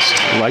contest.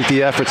 I like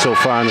the effort so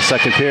far in the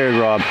second period,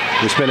 Rob.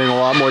 We're spending a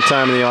lot more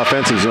time in the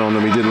offensive zone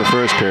than we did in the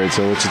first period,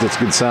 so that's a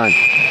good sign.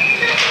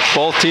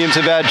 Both teams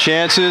have had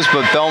chances,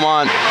 but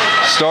Belmont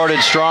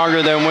started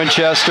stronger than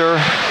Winchester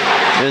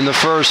in the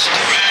first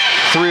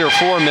 3 or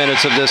 4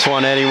 minutes of this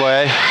one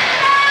anyway.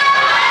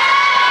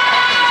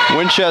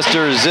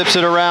 Winchester zips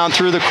it around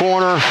through the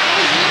corner.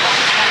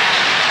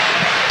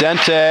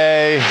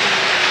 Dente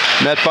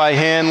met by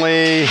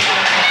Hanley.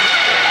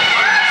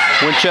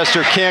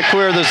 Winchester can't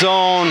clear the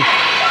zone.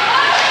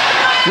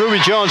 Ruby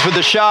Jones with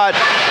the shot.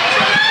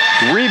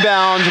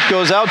 Rebound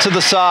goes out to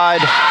the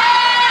side.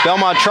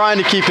 Belmont trying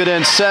to keep it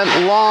in. Sent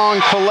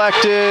long,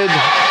 collected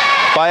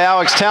by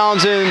Alex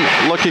Townsend.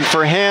 Looking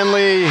for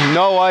Hanley.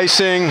 No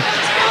icing.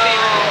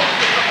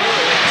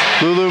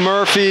 Lulu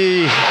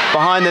Murphy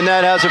behind the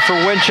net has it for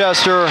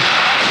Winchester.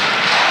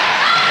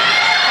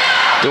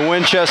 The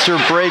Winchester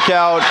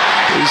breakout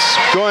is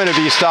going to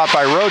be stopped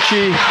by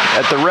Roche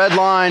at the red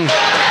line.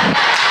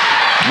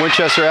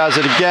 Winchester has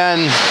it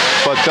again,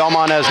 but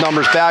Belmont has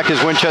numbers back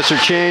as Winchester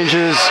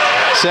changes.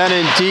 Sent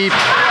in deep.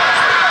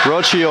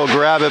 Roche will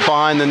grab it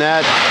behind the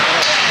net.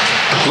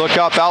 Look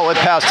up, outlet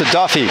pass to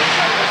Duffy.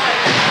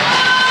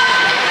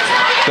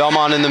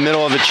 Belmont in the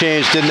middle of a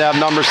change, didn't have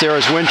numbers there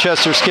as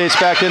Winchester skates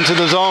back into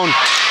the zone.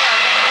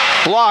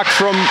 Block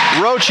from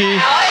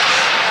Roche.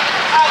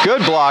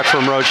 Good block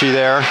from Roche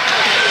there,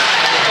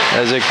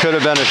 as it could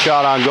have been a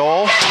shot on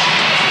goal.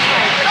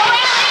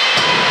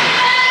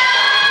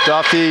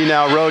 Duffy,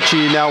 now Roche,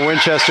 now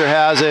Winchester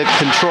has it,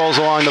 controls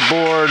along the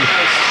board.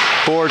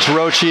 Boards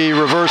Roche,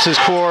 reverses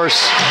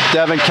course.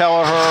 Devin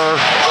Kelleher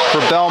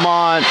for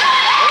Belmont.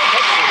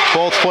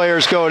 Both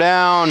players go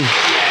down.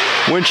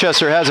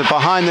 Winchester has it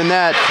behind the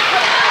net.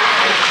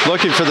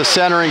 Looking for the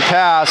centering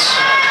pass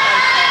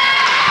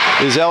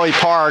is Ellie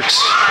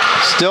Parks.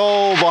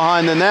 Still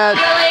behind the net.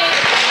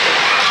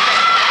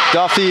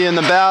 Duffy in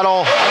the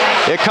battle.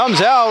 It comes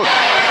out.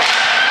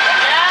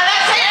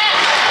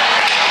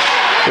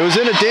 It was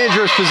in a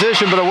dangerous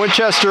position, but a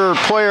Winchester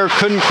player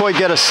couldn't quite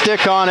get a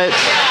stick on it.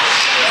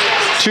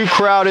 Too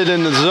crowded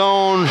in the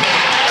zone,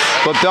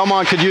 but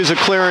Belmont could use a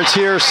clearance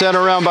here. Sent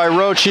around by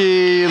Roche,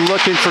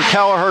 looking for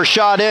Kelleher,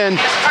 shot in.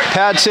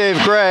 Pad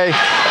save Gray.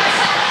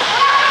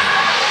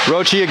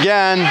 Roche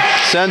again,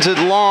 sends it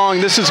long.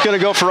 This is going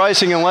to go for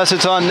icing unless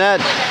it's on net.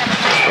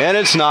 And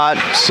it's not,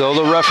 so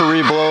the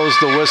referee blows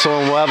the whistle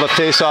and we'll have a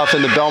face-off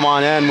in the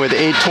Belmont end with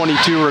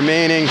 8:22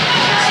 remaining.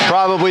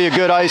 Probably a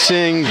good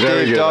icing.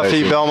 Very Dave good Duffy,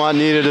 icing. Belmont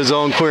needed his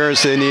own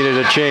clearance. They needed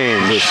a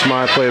change. A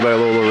smart play by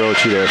Lola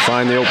Roche there.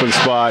 Find the open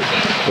spot.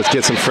 Let's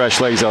get some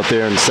fresh legs out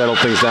there and settle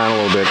things down a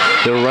little bit.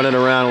 They were running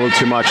around a little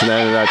too much in the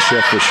end of that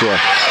shift for sure.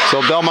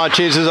 So Belmont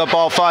changes up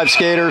all 5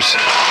 skaters.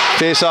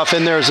 Face-off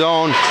in their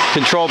zone,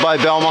 controlled by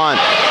Belmont.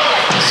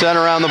 Sent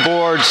around the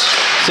boards.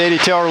 Sadie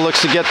Taylor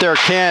looks to get there,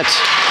 can't.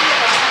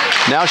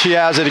 Now she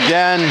has it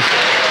again.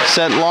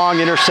 Sent long,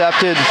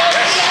 intercepted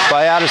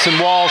by Addison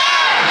Walsh.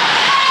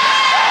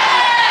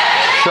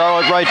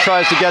 Charlotte Wright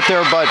tries to get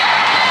there, but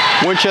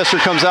Winchester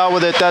comes out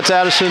with it. That's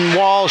Addison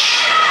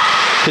Walsh.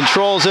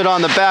 Controls it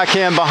on the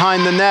backhand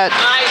behind the net.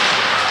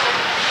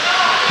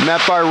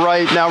 Met by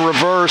Wright, now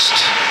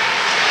reversed.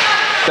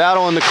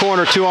 Battle in the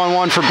corner,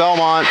 2-on-1 for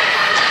Belmont.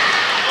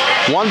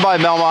 Won by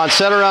Belmont.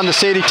 Set around to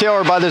Sadie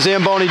Taylor by the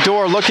Zamboni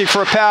door, looking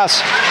for a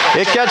pass.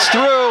 It gets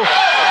through.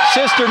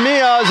 Sister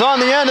Mia is on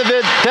the end of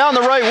it, down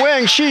the right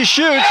wing. She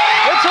shoots.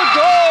 It's a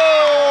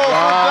goal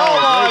for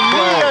Belmont.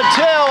 Mia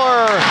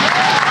Taylor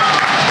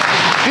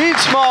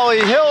beats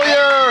Molly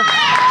Hillier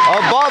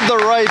above the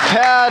right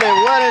pad. It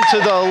went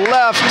into the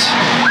left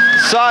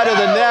side of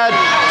the net.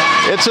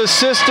 It's a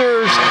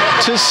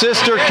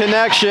sister-to-sister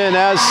connection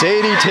as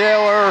Sadie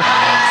Taylor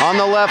on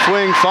the left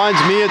wing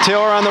finds Mia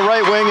Taylor on the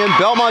right wing, and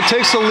Belmont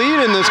takes the lead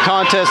in this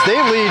contest.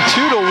 They lead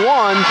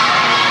 2-1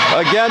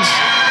 against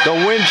the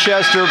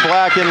Winchester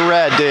Black and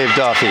Red, Dave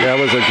Duffy. That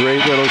was a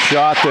great little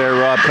shot there,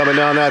 Rob. Coming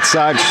down that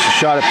side, she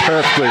shot it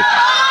perfectly.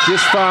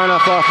 Just far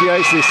enough off the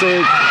ice. They say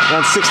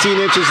around 16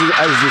 inches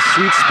as the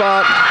sweet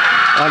spot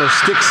on a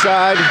stick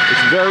side.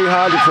 It's very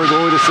hard for a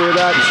goalie to say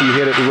that, and she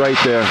hit it right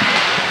there.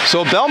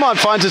 So Belmont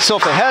finds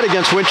itself ahead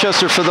against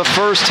Winchester for the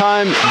first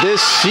time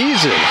this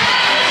season.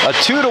 A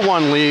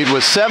 2-1 lead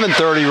with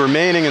 7:30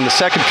 remaining in the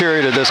second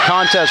period of this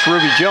contest.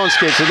 Ruby Jones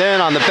skates it in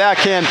on the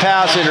backhand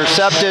pass,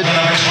 intercepted.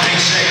 Number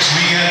 26,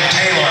 Mia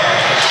Taylor.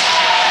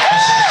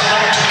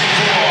 Number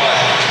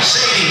 24,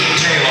 Sadie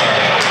Taylor.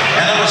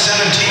 And number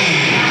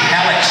 17,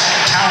 Alex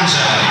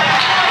Townsend.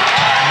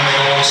 Time of the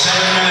goal,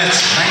 7 minutes,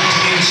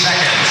 19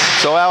 seconds.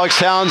 So Alex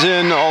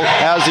Townsend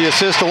has the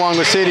assist along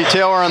with Sadie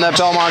Taylor on that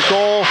Belmont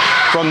goal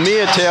from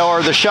Mia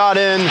Taylor. The shot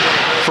in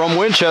from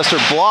Winchester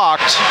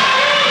blocked.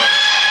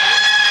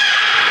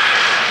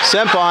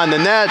 Sent behind the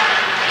net,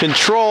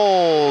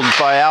 controlled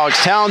by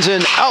Alex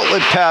Townsend.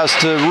 Outlet pass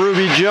to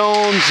Ruby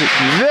Jones.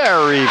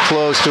 Very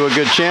close to a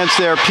good chance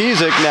there.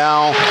 Pizik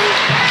now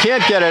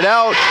can't get it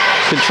out.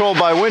 Controlled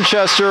by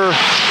Winchester.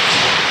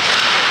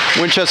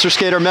 Winchester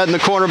skater met in the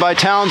corner by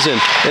Townsend.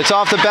 It's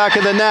off the back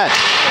of the net.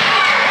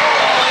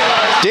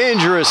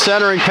 Dangerous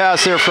centering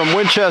pass there from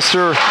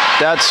Winchester.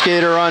 That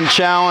skater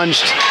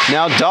unchallenged.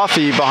 Now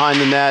Duffy behind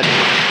the net.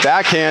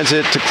 Backhands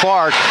it to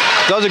Clark.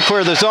 Doesn't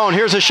clear the zone.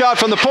 Here's a shot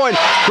from the point.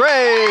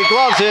 Gray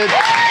gloves it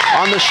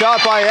on the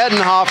shot by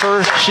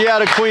Edenhofer. She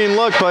had a clean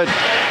look, but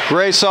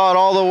Gray saw it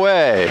all the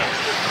way.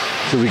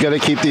 So we got to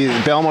keep the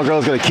Belmont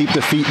girls got to keep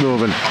the feet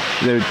moving.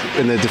 They're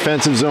in the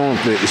defensive zone.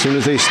 As soon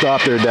as they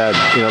stop, they're dead.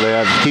 You know, they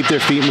have to keep their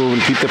feet moving,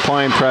 keep the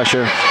applying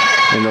pressure,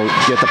 and they'll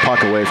get the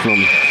puck away from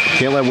them.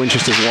 Can't let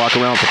Winchester walk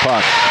around with the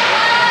puck.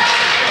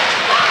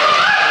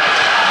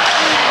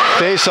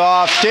 Face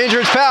off,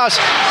 dangerous pass,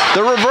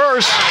 the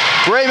reverse.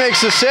 Gray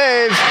makes the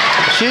save.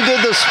 She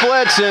did the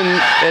splits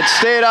and it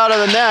stayed out of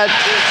the net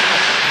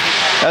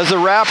as the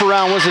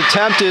wraparound was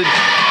attempted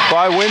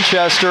by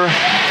Winchester.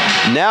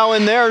 Now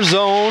in their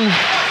zone.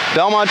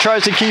 Belmont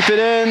tries to keep it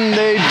in.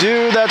 They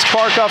do. That's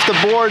Clark off the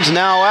boards.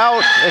 Now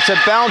out. It's a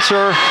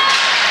bouncer.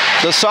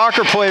 The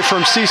soccer play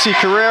from Cece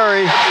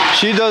Carreri.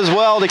 She does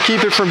well to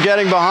keep it from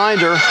getting behind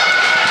her.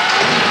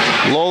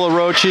 Lola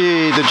Roche,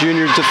 the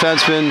junior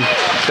defenseman,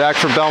 back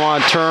for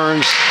Belmont,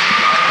 turns.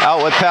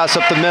 Outlet pass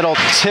up the middle,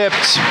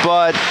 tipped,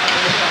 but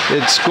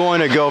it's going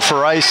to go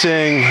for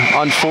icing.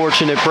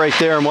 Unfortunate break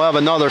there, and we'll have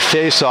another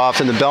face-off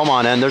in the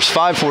Belmont end. There's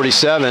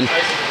 5:47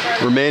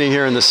 remaining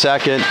here in the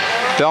second.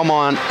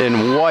 Belmont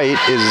in white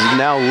is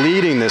now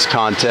leading this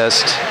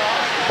contest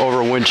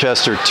over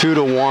Winchester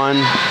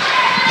 2-1.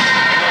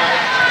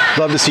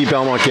 Love to see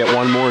Belmont get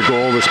one more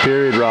goal this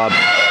period, Rob,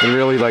 and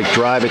really like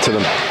drive it to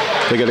them.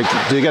 They got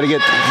to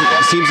get.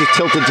 Seems to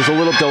tilted just a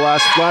little. The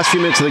last few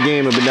minutes of the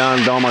game have been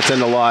down Belmont's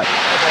end a lot.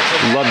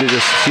 Love to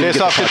just see.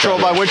 Face-off control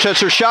by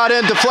Winchester. Shot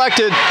in,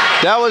 deflected.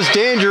 That was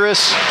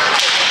dangerous.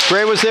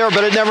 Gray was there,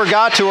 but it never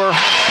got to her.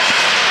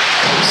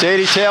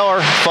 Sadie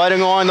Taylor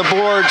fighting along the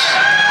boards.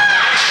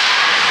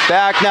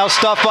 Back now,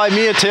 stuffed by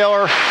Mia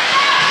Taylor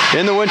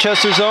in the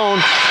Winchester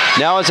zone.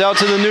 Now it's out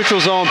to the neutral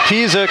zone.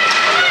 Pizik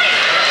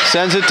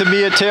sends it to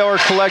Mia Taylor,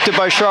 collected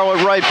by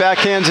Charlotte Wright.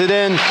 Backhands it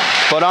in,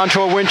 but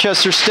onto a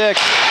Winchester stick.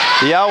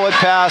 The outlet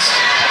pass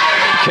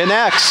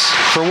connects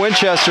for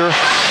Winchester.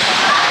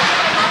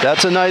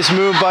 That's a nice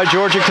move by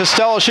Georgia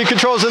Costello. She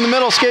controls in the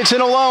middle, skates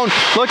in alone,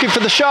 looking for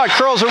the shot,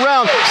 curls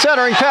around,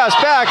 centering pass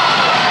back.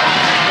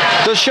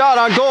 The shot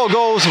on goal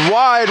goes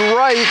wide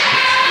right.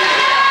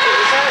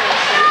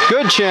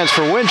 Good chance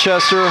for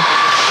Winchester.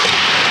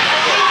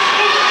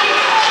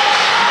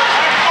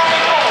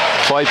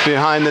 Fight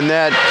behind the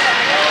net.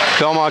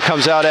 Belmont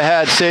comes out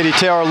ahead. Sadie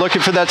Taylor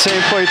looking for that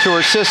same play to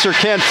her sister.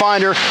 Can't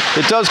find her.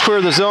 It does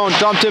clear the zone.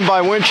 Dumped in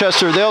by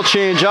Winchester. They'll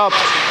change up.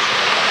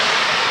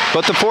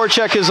 But the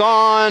forecheck is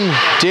on.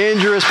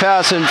 Dangerous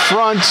pass in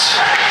front.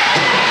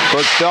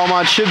 But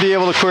Belmont should be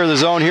able to clear the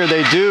zone here.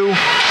 They do.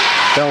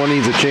 Belmont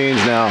needs a change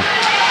now.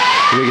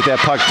 They get that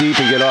puck deep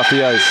and get off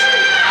the ice.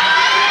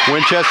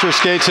 Winchester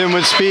skates in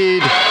with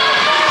speed.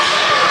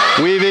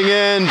 Weaving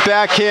in,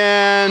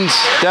 backhand.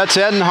 That's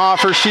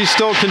Edenhofer. She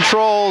still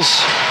controls.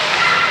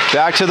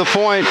 Back to the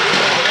point.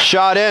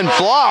 Shot in,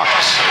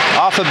 blocked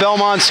off a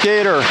Belmont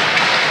skater.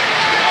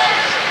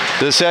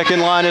 The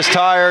second line is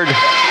tired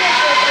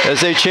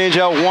as they change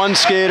out one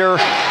skater.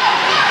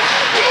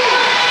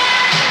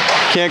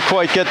 Can't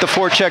quite get the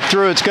forecheck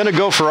through. It's going to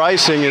go for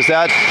icing as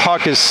that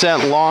puck is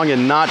sent long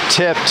and not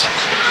tipped.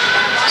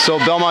 So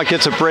Belmont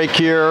gets a break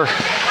here.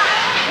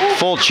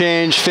 Full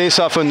change,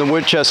 face-off in the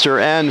Winchester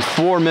end.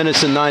 4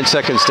 minutes and 9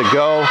 seconds to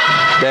go.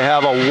 They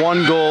have a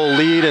 1-goal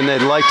lead, and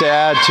they'd like to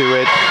add to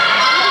it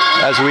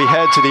as we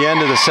head to the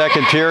end of the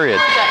second period.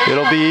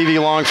 It'll be Evie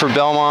Long for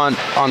Belmont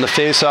on the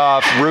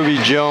face-off. Ruby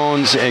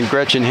Jones and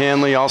Gretchen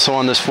Hanley also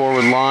on this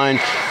forward line.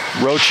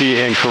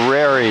 Rochi and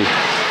Carreri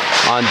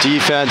on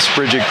defense.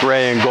 Bridget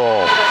Gray in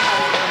goal.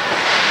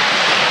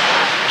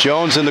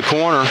 Jones in the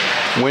corner.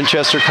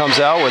 Winchester comes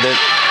out with it.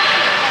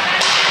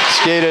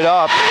 Skated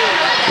up.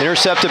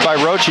 Intercepted by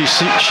Rochi.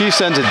 She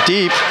sends it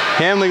deep.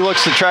 Hanley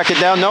looks to track it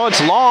down. No,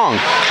 it's long.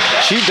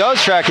 She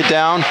does track it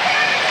down.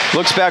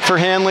 Looks back for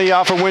Hanley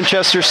off a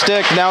Winchester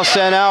stick. Now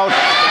sent out.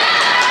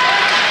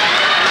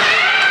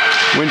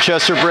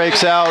 Winchester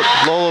breaks out.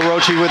 Lola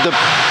Rochi with the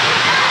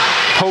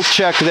poke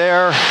check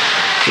there.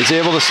 Is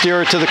able to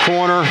steer it to the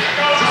corner.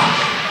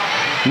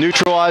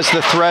 Neutralize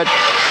the threat.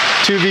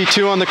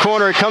 2v2 on the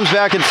corner. It comes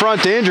back in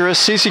front. Dangerous.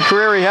 Cece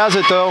Carreri has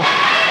it though.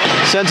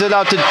 Sends it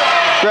out to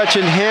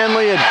Gretchen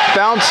Hanley. It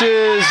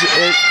bounces.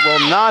 It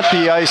will not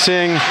be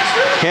icing.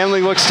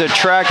 Hanley looks to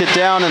track it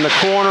down in the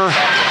corner.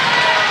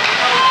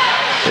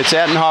 It's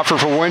Attenhofer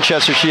for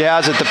Winchester. She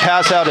has it. The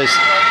pass out is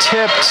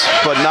tipped,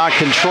 but not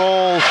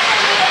controlled.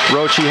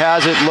 Rochi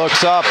has it,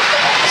 looks up,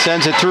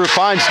 sends it through,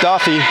 finds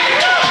Duffy.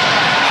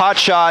 Hot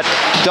shot.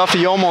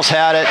 Duffy almost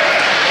had it.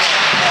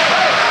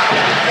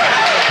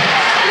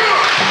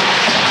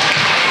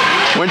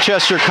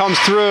 Winchester comes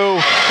through.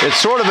 It's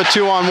sort of a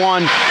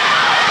 2-on-1.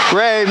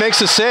 Gray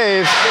makes a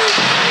save.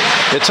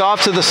 It's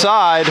off to the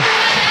side.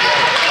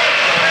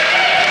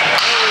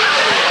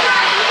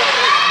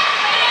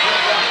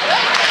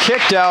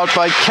 Kicked out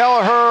by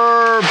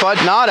Kelleher,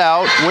 but not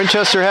out.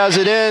 Winchester has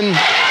it in.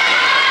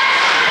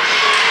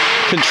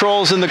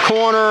 Controls in the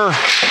corner,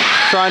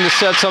 trying to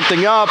set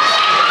something up.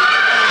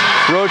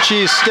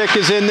 Rochi's stick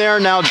is in there.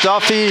 Now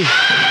Duffy.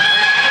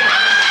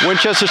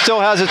 Winchester still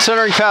has it.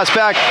 Centering pass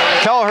back.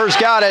 Kelleher's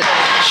got it.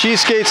 She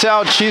skates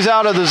out. She's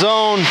out of the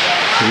zone.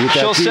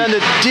 She'll send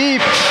it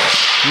deep.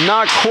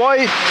 Not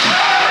quite,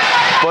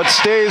 but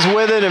stays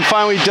with it and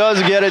finally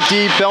does get it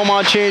deep.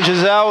 Belmont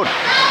changes out.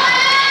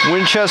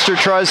 Winchester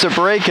tries to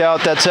break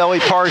out. That's Ellie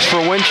Parks for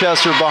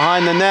Winchester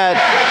behind the net.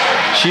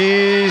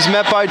 She's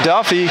met by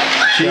Duffy.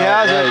 She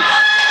has it.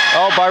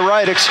 Oh, by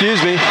Wright,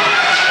 excuse me.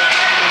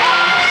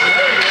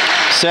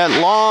 Sent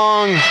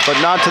long,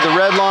 but not to the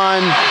red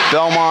line.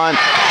 Belmont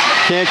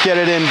can't get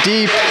it in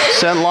deep.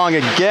 Sent long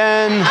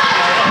again.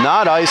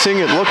 Not icing.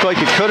 It looked like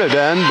it could have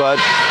been, but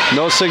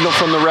no signal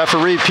from the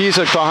referee.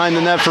 Pisak behind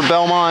the net for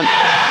Belmont.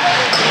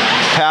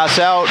 Pass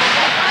out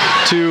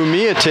to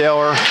Mia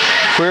Taylor.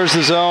 Clears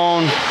the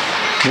zone.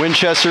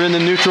 Winchester in the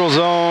neutral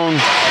zone.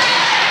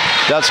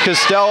 That's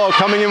Costello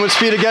coming in with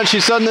speed again.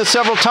 She's done this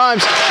several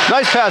times.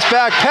 Nice pass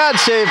back. Pad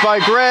save by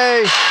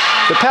Gray.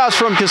 The pass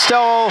from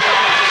Costello.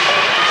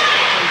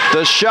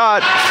 The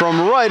shot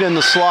from right in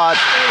the slot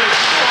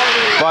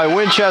by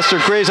Winchester.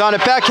 Gray's on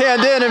it.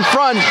 Backhand in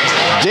front.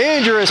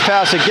 Dangerous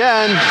pass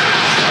again.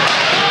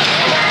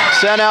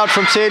 Sent out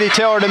from Sadie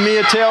Taylor to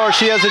Mia Taylor.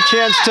 She has a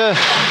chance to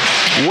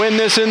win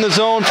this in the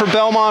zone for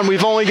Belmont.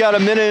 We've only got a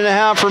minute and a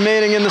half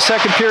remaining in the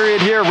second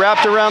period here.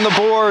 Wrapped around the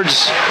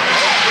boards.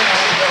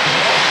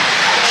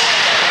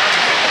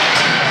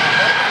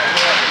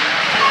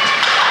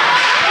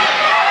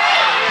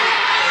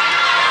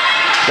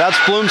 That's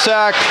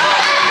Bloomsack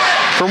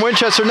from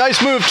Winchester.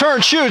 Nice move.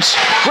 Turn, shoots.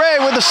 Gray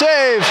with the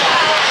save.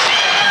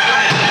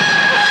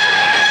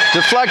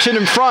 Deflection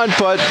in front,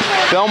 but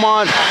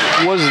Belmont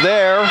was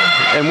there,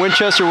 and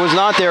Winchester was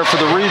not there for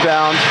the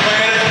rebound.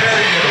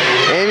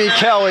 Amy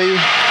Kelly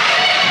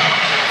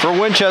for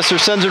Winchester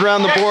sends it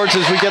around the boards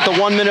as we get the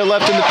 1 minute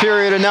left in the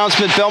period.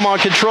 Announcement,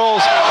 Belmont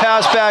controls.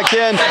 Pass back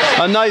in.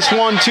 A nice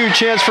 1-2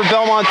 chance for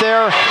Belmont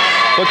there,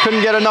 but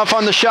couldn't get enough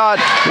on the shot.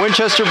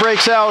 Winchester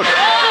breaks out.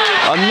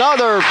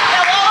 Another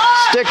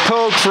stick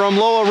poke from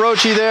Lola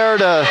Rochi there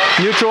to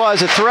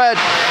neutralize a threat.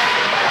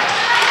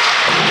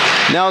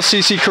 Now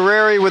Cece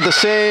Carreri with the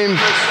same.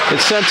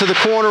 It's sent to the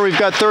corner. We've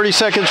got 30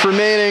 seconds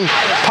remaining.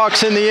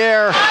 Puck's in the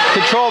air.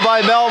 Controlled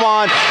by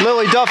Belmont.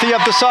 Lily Duffy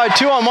up the side.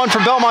 2-on-1 for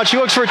Belmont. She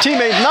looks for a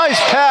teammate. Nice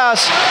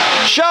pass.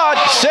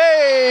 Shot.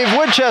 Save.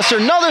 Winchester,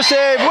 another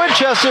save.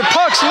 Winchester,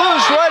 puck's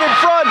loose right in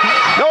front.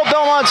 No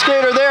Belmont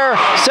skater there.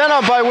 Sent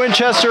up by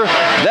Winchester.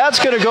 That's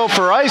going to go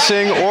for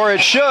icing, or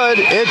it should.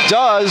 It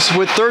does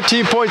with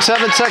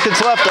 13.7 seconds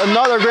left.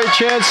 Another great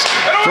chance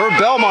for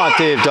Belmont,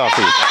 Dave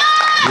Duffy.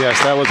 Yes,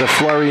 that was a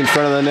flurry in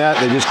front of the net.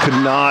 They just could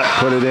not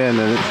put it in.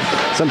 And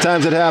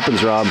sometimes it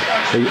happens, Rob.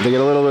 They get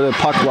a little bit of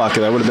puck luck,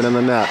 and that would have been in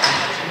the net.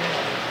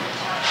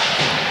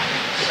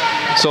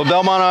 So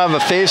Belmont will have a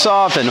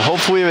face-off and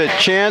hopefully a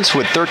chance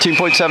with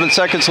 13.7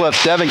 seconds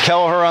left. Devin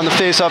Kelleher on the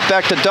face-off.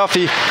 Back to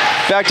Duffy.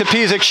 Back to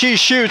Pizik. She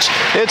shoots.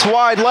 It's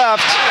wide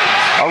left.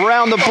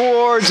 Around the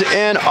boards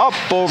and up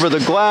over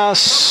the glass.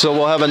 So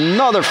we'll have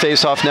another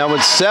face-off now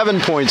with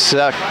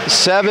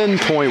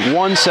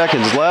 7.1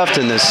 seconds left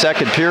in the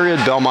second period.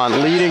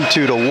 Belmont leading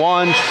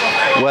 2-1.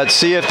 Let's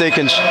see if they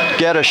can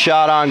get a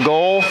shot on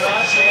goal.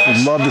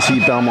 I'd love to see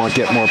Belmont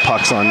get more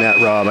pucks on net,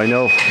 Rob. I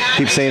know,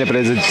 keep saying it, but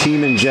as a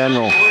team in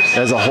general,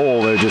 as a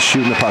whole, they're just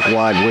shooting the puck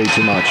wide way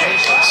too much.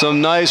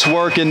 Some nice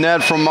work in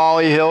net from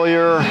Molly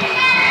Hillier,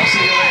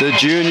 the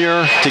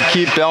junior, to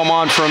keep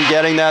Belmont from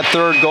getting that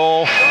third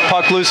goal.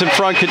 Puck loose in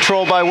front,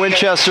 controlled by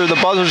Winchester. The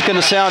buzzer's going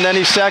to sound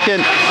any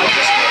second,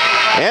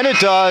 and it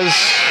does.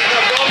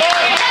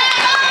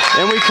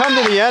 And we come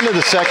to the end of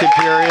the second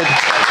period.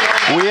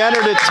 We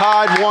entered it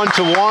tied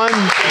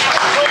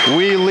 1-1.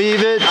 We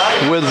leave it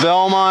with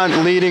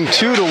Belmont leading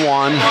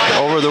 2-1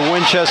 over the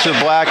Winchester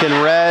Black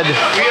and Red.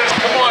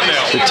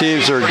 The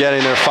teams are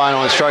getting their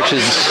final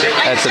instructions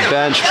at the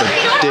bench, but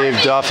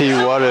Dave Duffy,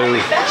 what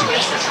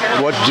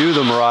do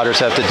the Marauders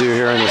have to do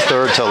here in the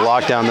third to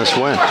lock down this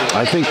win?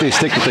 I think they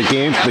stick with the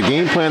game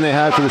plan they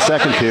had for the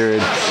second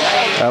period.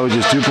 I would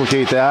just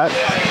duplicate that,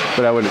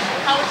 but I would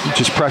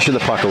just pressure the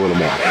puck a little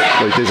more.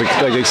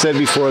 Like I said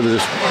before,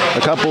 there's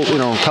a couple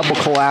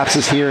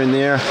collapses here and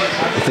there.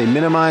 If they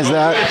minimize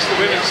that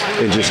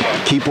and just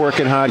keep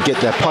working hard, get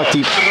that puck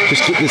deep,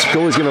 this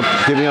goal is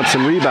giving up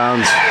some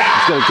rebounds.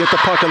 Just got to get the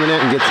puck on the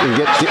net and get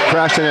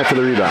crash the net for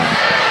the rebound.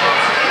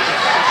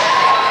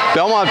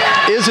 Belmont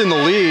is in the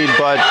lead,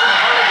 but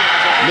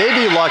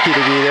maybe lucky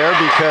to be there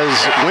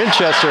because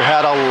Winchester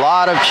had a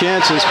lot of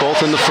chances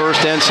both in the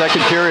first and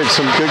second period.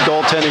 Some good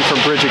goaltending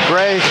from Bridget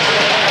Gray,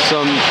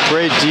 some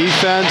great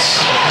defense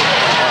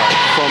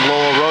from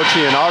Lola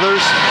Rochi and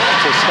others.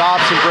 So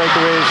stops and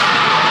breakaways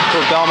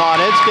for Belmont.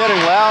 It's getting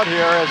loud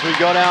here as we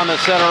go down the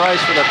center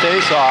ice for the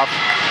face-off.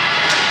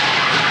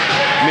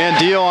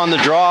 Mandil on the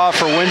draw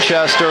for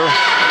Winchester.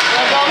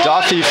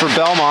 Duffy for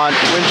Belmont.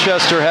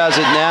 Winchester has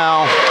it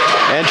now.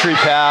 Entry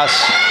pass.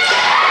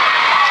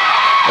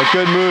 A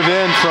good move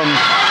in from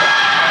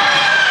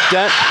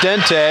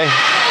Dente.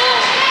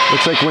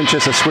 Looks like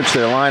Winchester switched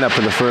their lineup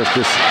for the first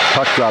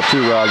puck drop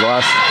too, Rob.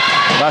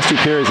 Last two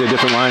periods, they had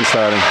different lines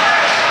starting.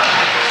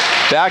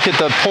 Back at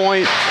the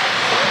point.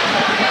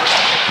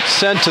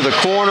 Sent to the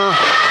corner.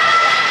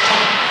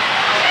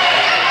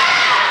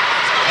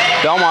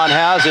 Belmont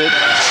has it.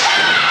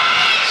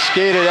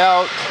 Skated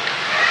out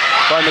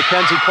by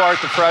Mackenzie Clark,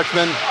 the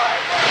freshman.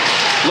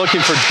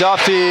 Looking for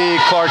Duffy.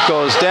 Clark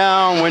goes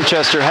down.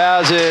 Winchester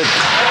has it.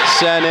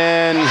 Sent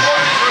in.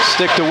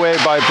 Sticked away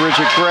by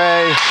Bridget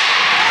Gray.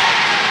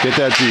 Get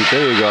that deep.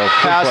 There you go.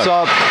 Pass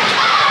up.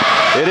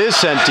 It is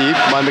sent deep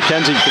by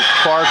Mackenzie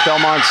Clark.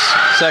 Belmont's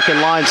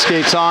second line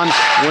skates on.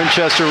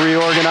 Winchester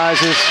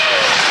reorganizes.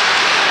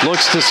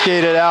 Looks to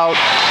skate it out.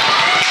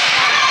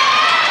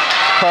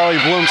 Carly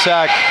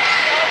Blumsack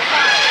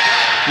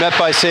met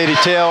by Sadie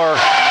Taylor.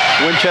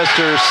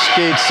 Winchester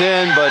skates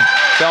in, but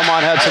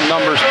Belmont had some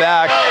numbers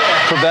back.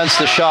 Prevents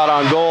the shot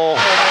on goal.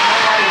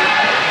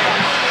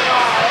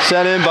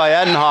 Sent in by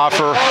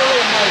Edenhofer.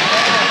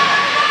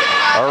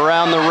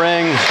 Around the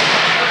ring,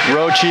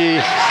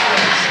 Rochi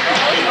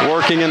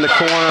working in the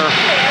corner.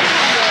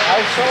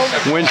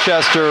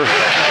 Winchester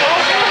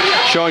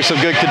showing some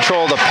good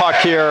control of the puck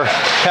here.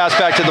 Pass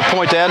back to the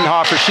point to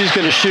Edenhofer. She's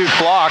going to shoot,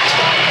 blocked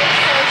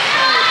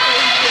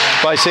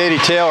by Sadie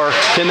Taylor.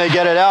 Can they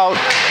get it out?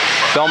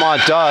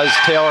 Belmont does.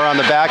 Taylor on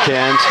the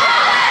backhand.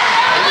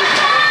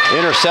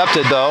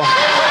 Intercepted though.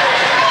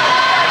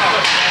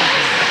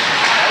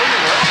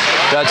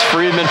 That's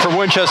Friedman from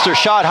Winchester.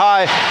 Shot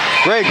high.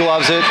 Gray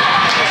gloves it.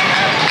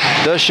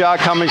 The shot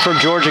coming from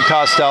Georgia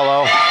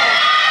Costello.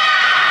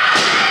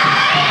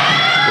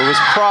 It was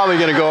probably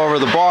going to go over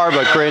the bar,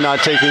 but Gray not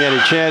taking any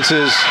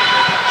chances.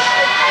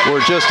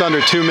 We're just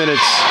under 2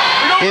 minutes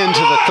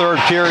into the third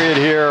period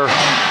here.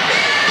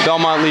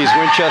 Belmont leads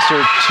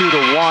Winchester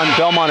 2-1.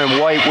 Belmont in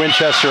white,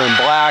 Winchester in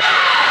black.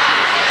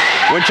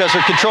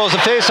 Winchester controls the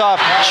faceoff.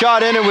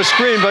 Shot in and was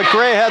screened, but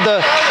Gray had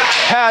the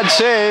pad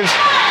save.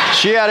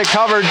 She had it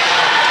covered.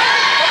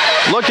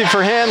 Looking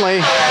for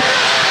Hanley.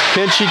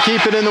 Can she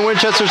keep it in the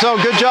Winchester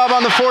zone? Good job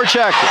on the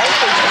forecheck.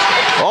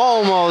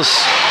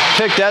 Almost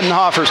picked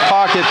Edenhofer's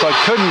pocket, but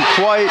couldn't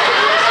quite.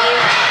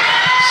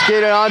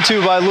 Skated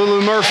onto by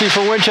Lulu Murphy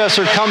for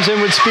Winchester. Comes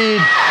in with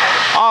speed.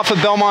 Off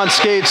of Belmont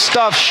skates.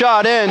 Stuff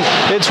shot in.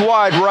 It's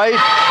wide right.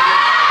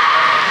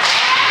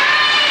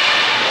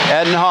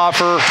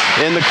 Edenhofer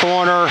in the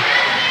corner.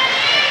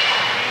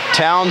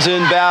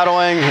 Townsend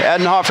battling.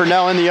 Edenhofer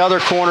now in the other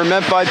corner,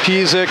 met by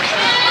Pizik.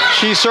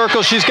 She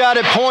circles, she's got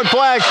it point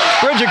blank.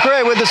 Bridget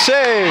Gray with the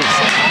save,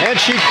 and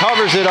she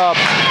covers it up.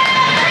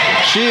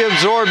 She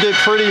absorbed it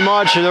pretty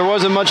much. There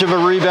wasn't much of a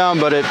rebound,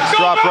 but it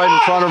dropped right in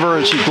front of her,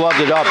 and she gloved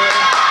it up.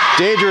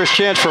 Dangerous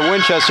chance for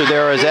Winchester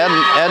there as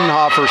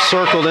Edenhofer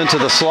circled into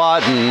the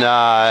slot and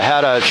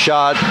had a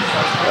shot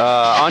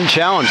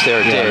unchallenged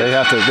there, Dave.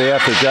 Yeah, they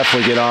have to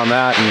definitely get on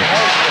that and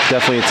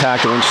definitely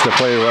attack the Winchester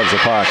player who loves the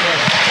puck.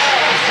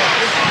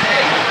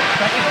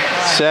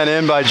 Sent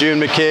in by June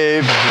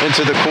McCabe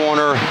into the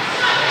corner.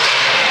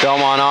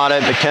 Belmont on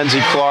it.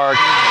 Mackenzie Clark.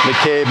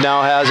 McCabe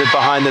now has it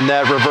behind the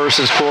net.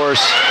 Reverses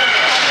course.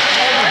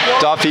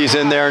 Duffy's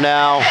in there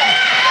now.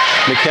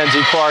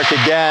 Mackenzie Clark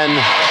again.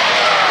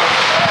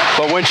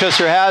 But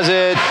Winchester has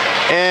it,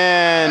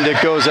 and it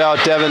goes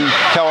out. Devin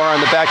Keller on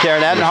the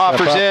backhand.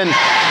 Edenhofer's in.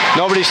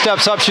 Nobody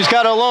steps up. She's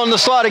got it alone in the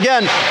slot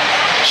again.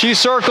 She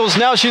circles.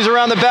 Now she's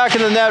around the back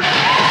of the net,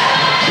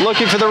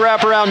 looking for the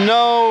wraparound.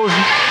 No.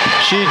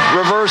 She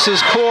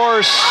reverses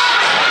course.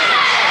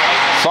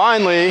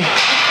 Finally,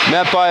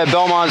 met by a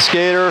Belmont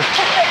skater.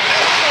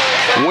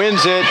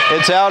 Wins it.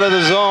 It's out of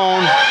the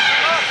zone.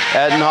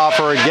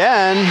 Edenhofer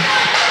again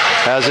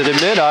has it at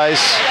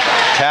mid-ice.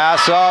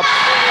 Pass up.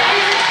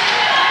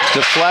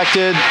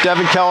 Deflected.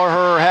 Devin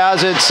Kelleher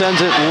has it, sends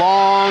it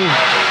long.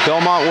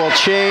 Belmont will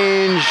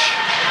change.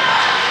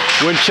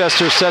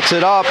 Winchester sets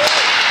it up.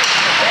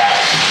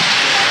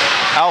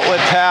 Outlet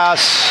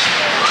pass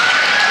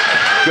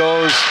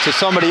goes to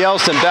somebody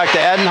else, then back to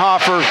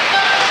Edenhofer.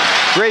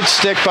 Great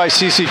stick by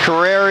Cece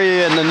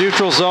Carreri in the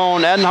neutral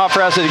zone.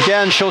 Edenhofer has it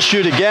again. She'll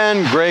shoot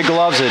again. Gray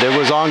gloves it. It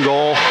was on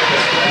goal.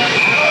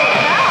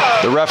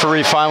 The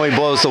referee finally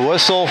blows the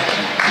whistle.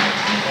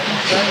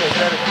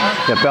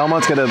 Yeah,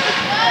 Belmont's got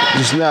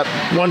just that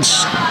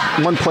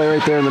one play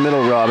right there in the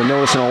middle, Rob, and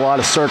noticing a lot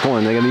of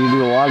circling. They're going to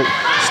do a lot of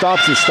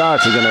stops and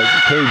starts. They're going to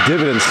pay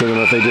dividends to them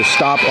if they just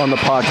stop on the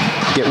puck,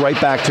 get right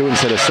back to it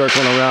instead of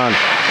circling around,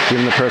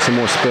 giving the person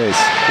more space.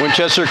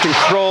 Winchester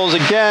controls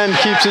again,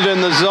 keeps it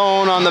in the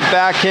zone on the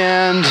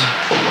backhand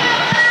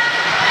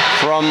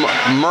from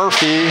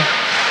Murphy.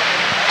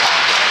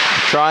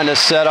 Trying to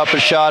set up a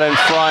shot in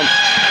front.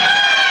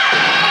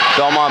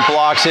 Belmont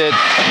blocks it.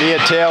 Mia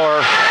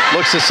Taylor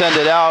looks to send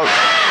it out,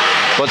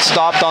 but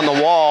stopped on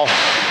the wall.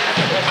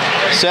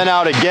 Sent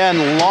out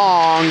again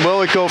long.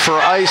 Will it go for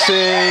icing?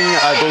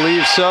 I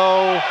believe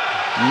so.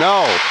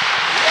 No.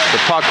 The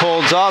puck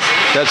holds up.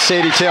 That's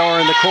Sadie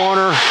Taylor in the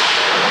corner.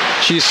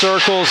 She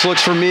circles,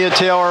 looks for Mia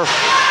Taylor.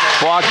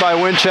 Blocked by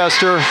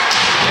Winchester.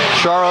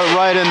 Charlotte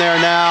Wright in there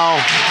now.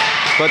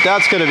 But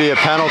that's going to be a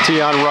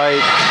penalty on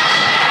Wright,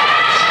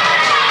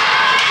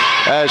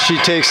 as she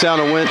takes down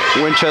a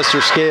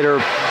Winchester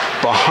skater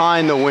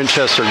behind the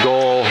Winchester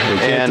goal.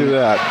 Can't do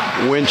that.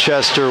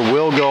 Winchester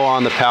will go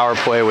on the power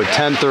play with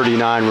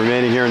 10:39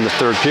 remaining here in the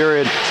third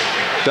period.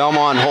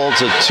 Belmont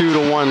holds a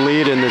 2-1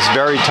 lead in this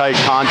very tight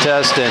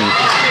contest and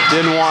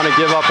didn't want to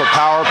give up a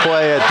power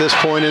play at this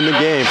point in the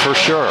game, for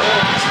sure.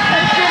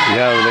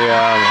 Yeah,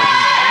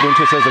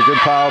 Winchester has a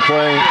good power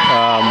play.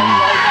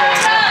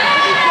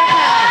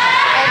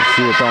 Let's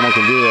see what Belmont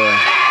can do there.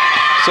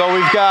 So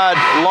we've got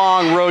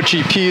Long,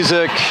 Roche,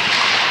 Pizik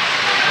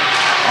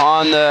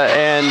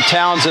and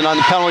Townsend on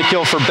the penalty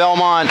kill for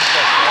Belmont.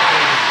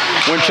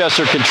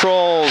 Winchester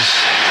controls.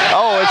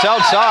 Oh, it's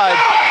outside.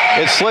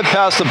 It slipped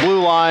past the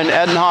blue line.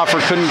 Edenhofer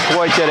couldn't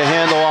quite get a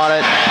handle on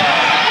it.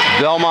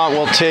 Belmont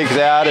will take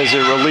that as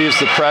it relieves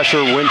the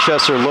pressure.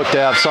 Winchester looked to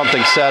have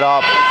something set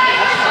up.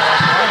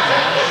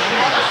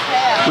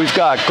 We've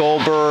got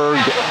Goldberg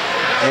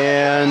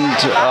and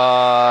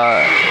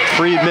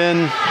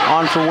Friedman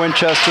on for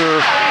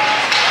Winchester.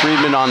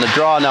 Friedman on the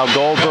draw. Now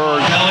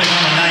Goldberg.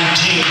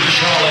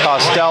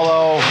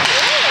 Costello. 2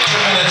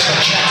 minutes of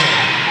checking.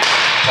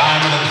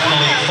 Time of the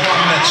penalty, 4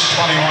 minutes,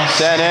 21 seconds.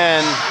 Sent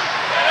in.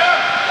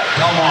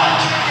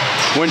 Belmont.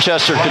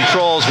 Winchester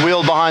controls,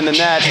 wheeled behind the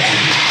net.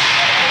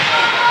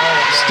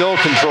 Still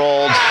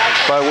controlled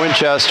by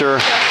Winchester.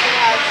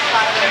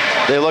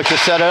 They look to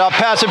set it up.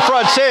 Pass in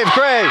front, save,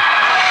 Gray.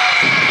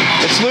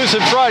 It's loose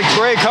in front.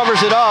 Gray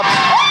covers it up.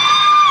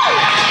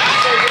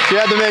 She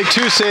had to make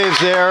 2 saves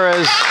there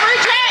as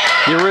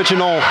the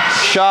original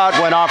shot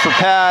went off her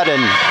pad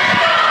and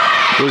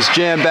was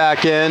jammed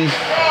back in.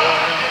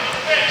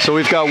 So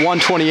we've got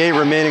 1:28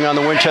 remaining on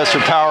the Winchester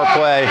power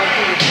play.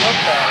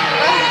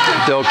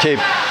 They'll keep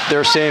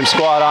their same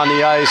squad on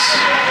the ice.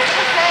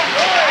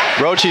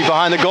 Roche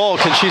behind the goal.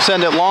 Can she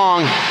send it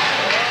long?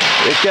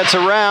 It gets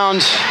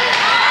around.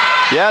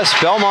 Yes,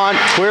 Belmont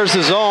clears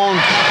the zone.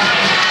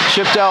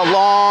 Chipped out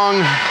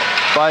long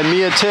by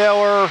Mia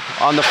Taylor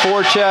on the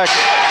forecheck.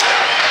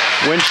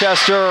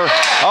 Winchester,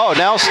 oh,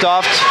 now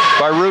stuffed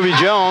by Ruby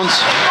Jones.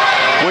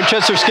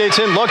 Winchester skates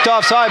in, looked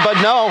offside, but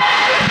no.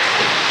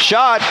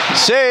 Shot,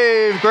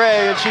 save,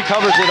 Gray, and she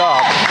covers it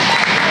up.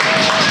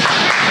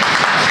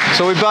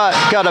 So we've got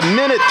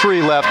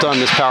 1:03 left on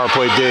this power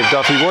play, Dave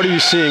Duffy. What are you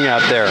seeing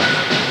out there?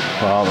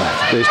 Well,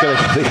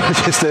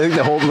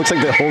 looks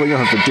like they're holding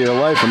on for dear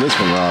life on this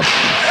one, Rob.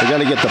 They got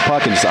to get the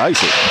puck and just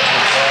ice it.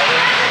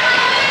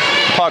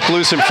 Puck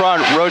loose in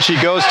front. Roche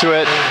goes to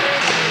it.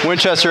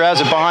 Winchester has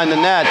it behind the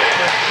net.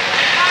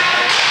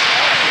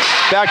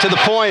 Back to the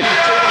point.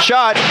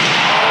 Shot.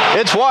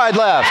 It's wide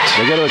left.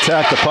 They got to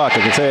attack the puck,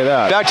 I can tell you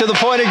that. Back to the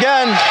point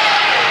again.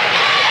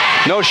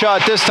 No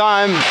shot this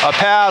time. A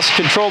pass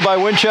controlled by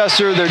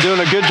Winchester. They're doing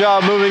a good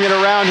job moving it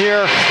around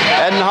here.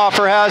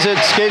 Edenhofer has it.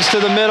 Skates to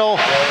the middle.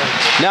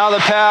 Now the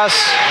pass.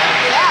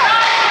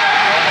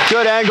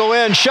 Good angle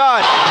in.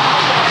 Shot.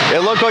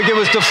 It looked like it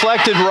was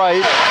deflected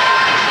right.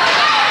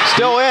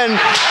 Still in.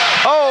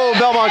 Oh,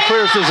 Belmont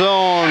clears the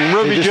zone.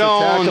 Ruby just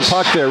Jones. Attack the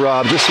puck there,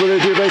 Rob. Just what they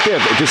did right there.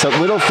 Just a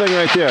little thing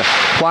right there.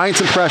 Applying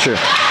some pressure.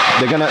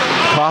 They're going to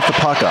cough the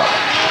puck up,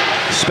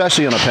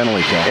 especially on a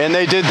penalty kill. And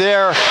they did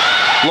there.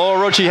 Loa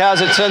Roche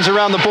has it, sends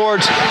around the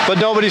boards, but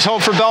nobody's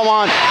home for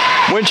Belmont.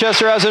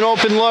 Winchester has an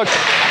open look.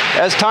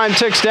 As time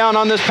ticks down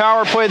on this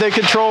power play, they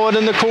control it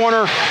in the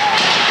corner.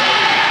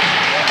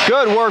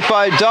 Good work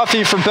by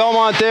Duffy for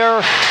Belmont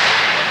there.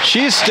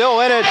 She's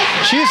still in it.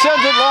 She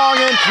sends it long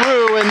and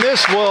through, and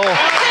this will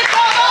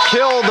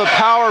kill the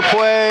power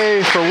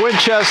play for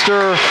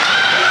Winchester.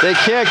 They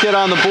can't get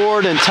on the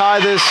board and tie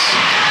this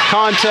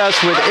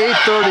contest with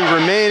 8:30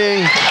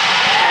 remaining.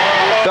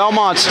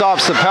 Belmont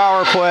stops the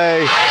power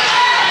play.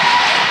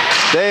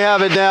 They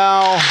have it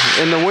now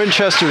in the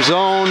Winchester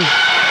zone,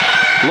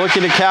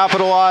 looking to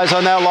capitalize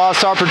on that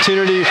lost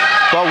opportunity,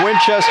 but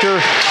Winchester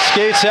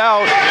skates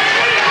out.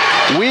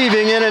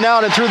 Weaving in and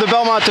out and through the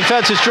Belmont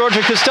defense is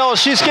Georgia Costello.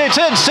 She skates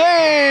in,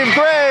 save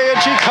Gray,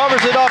 and she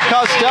covers it up.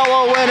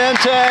 Costello went end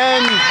to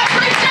end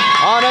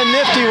on a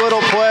nifty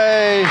little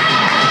play.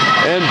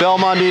 And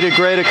Belmont needed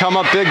Gray to come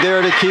up big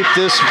there to keep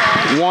this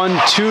one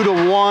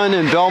 2-1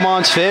 in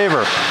Belmont's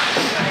favor.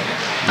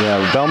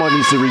 Yeah, Belmont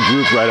needs to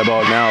regroup right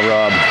about now,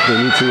 Rob.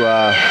 They need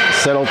to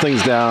settle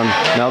things down.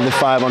 Now they're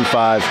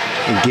 5-on-5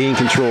 and gain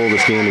control of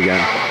this game again.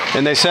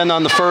 And they send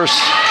on the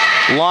first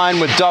line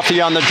with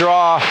Duffy on the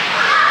draw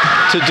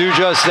to do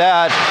just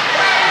that.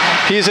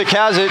 Pizek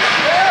has it,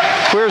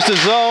 clears the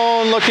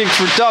zone, looking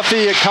for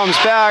Duffy. It comes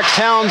back.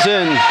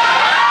 Townsend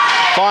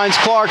finds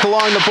Clark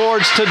along the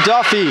boards to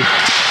Duffy.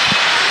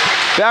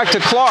 Back to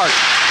Clark.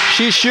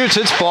 She shoots.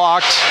 It's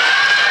blocked.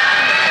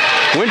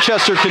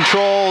 Winchester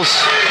controls.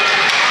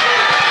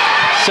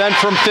 Sent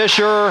from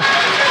Fisher.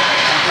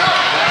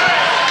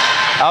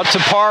 Out to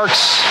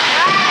Parks.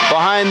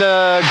 Behind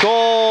the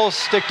goal.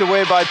 Sticked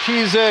away by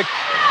Pizek.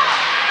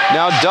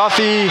 Now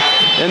Duffy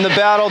in the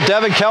battle.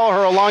 Devin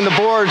Kelleher along the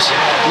boards.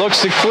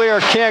 Looks to clear.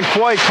 Can't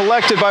quite.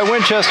 Collected by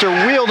Winchester.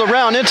 Wheeled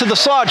around into the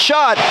slot.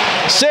 Shot.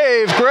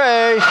 Save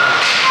Gray.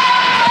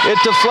 It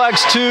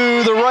deflects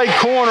to the right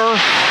corner.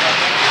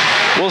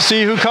 We'll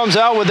see who comes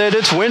out with it.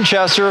 It's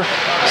Winchester.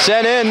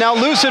 Sent in. Now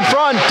loose in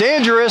front.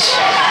 Dangerous.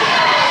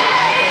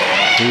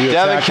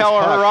 Devin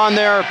Kelleher on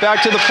there.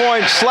 Back to the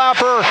point.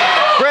 Slapper.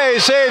 Gray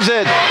saves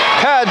it.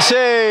 Pad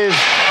save.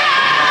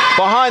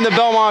 Behind the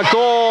Belmont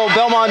goal.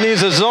 Belmont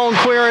needs a zone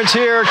clearance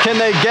here. Can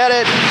they get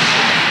it?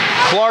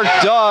 Clark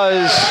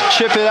does.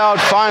 Chip it out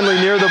finally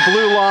near the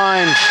blue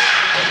line.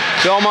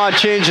 Belmont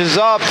changes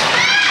up.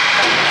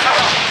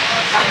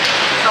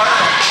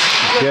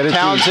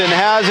 Townsend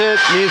has it.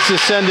 Needs to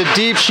send it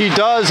deep. She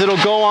does.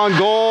 It'll go on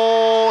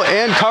goal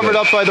and covered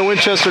up by the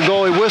Winchester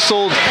goalie.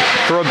 Whistled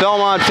for a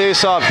Belmont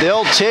faceoff.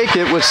 They'll take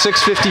it with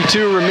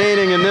 6:52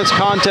 remaining in this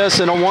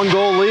contest and a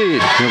 1-goal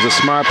lead. It was a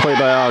smart play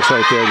by Alex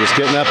right there. Just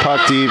getting that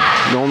puck deep.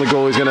 Knowing the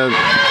goalie's going to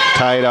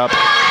tie it up.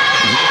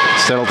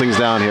 Settle things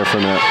down here for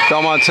a minute.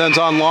 Belmont sends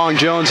on Long,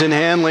 Jones and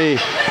Hanley.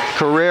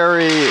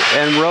 Carreri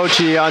and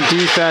Roche on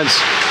defense.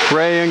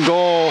 Gray in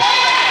goal.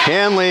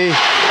 Hanley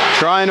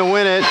trying to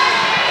win it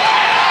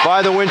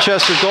by the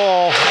Winchester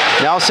goal.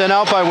 Now sent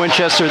out by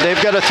Winchester.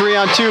 They've got a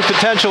 3-on-2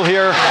 potential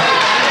here.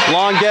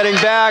 Long getting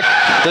back.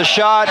 The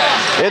shot.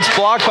 It's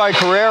blocked by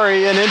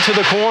Carreri and into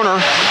the corner.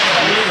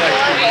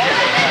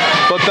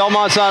 But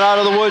Belmont's not out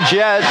of the woods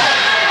yet.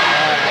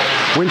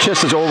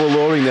 Winchester's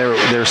overloading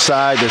their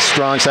side, their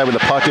strong side where the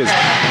puck is.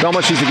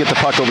 Belmont needs to get the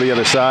puck over the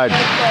other side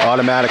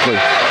automatically.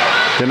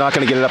 They're not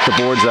going to get it up the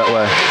boards that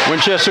way.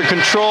 Winchester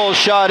controls.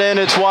 Shot in.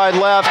 It's wide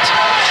left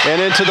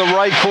and into the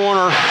right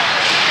corner.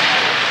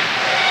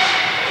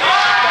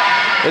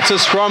 It's a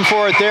scrum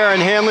for it there,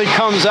 and Hanley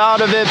comes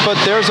out of it, but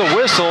there's a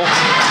whistle.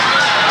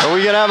 Are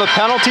we going to have a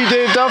penalty,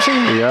 Dave Duffy?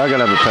 Yeah, I'm going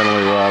to have a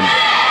penalty, Rob.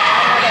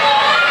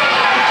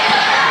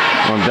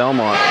 On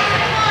Belmont.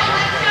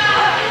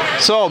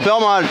 So,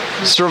 Belmont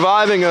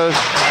surviving a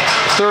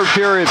third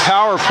period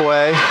power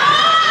play,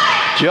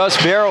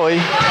 just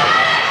barely,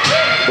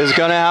 is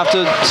going to have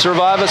to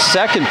survive a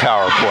second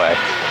power play.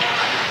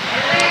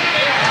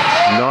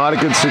 Not a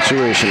good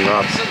situation,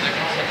 Rob.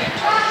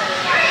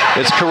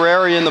 It's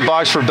Carreri in the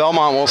box for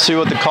Belmont. We'll see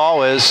what the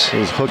call is. It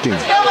was hooking.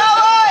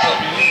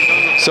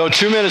 So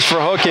 2 minutes for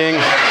hooking.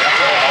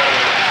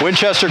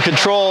 Winchester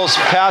controls,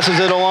 passes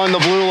it along the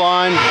blue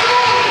line.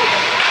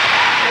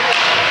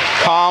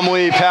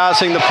 Calmly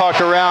passing the puck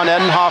around.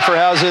 Edenhofer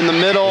has it in the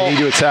middle. They need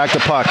to attack the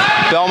puck.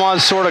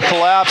 Belmont's sort of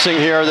collapsing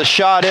here. The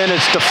shot in,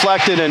 it's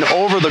deflected and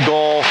over the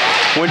goal.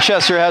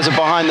 Winchester has it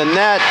behind the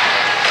net.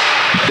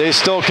 They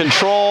still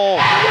control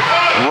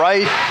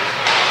right.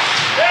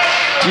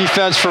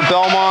 Defense for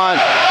Belmont.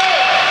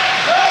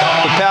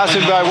 The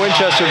passing by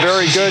Winchester,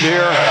 very good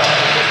here.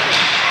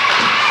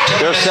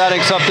 They're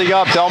setting something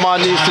up.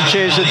 Belmont needs to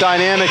change the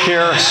dynamic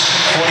here.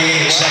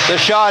 The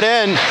shot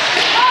in.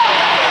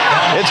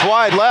 It's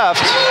wide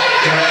left.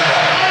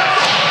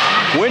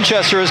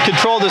 Winchester has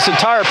controlled this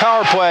entire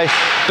power play.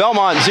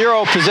 Belmont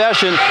 0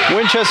 possession.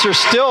 Winchester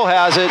still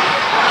has it.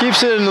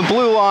 Keeps it in the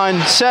blue line.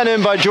 Sent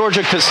in by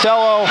Georgia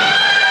Costello.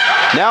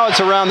 Now it's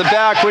around the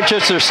back.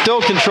 Winchester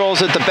still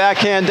controls it. The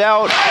backhand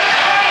out.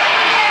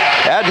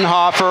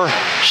 Ettenhofer,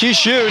 she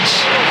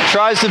shoots.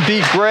 Tries to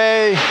beat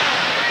Gray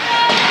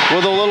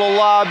with a little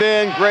lob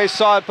in. Gray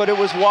saw it, but it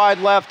was wide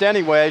left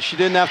anyway. She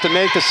didn't have to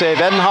make the save.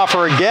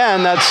 Ettenhofer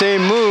again, that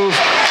same move,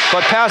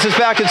 but passes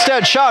back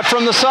instead. Shot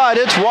from the side.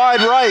 It's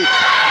wide right.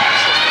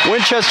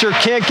 Winchester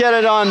can't get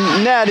it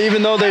on net,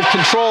 even though they've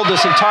controlled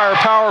this entire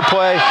power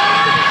play.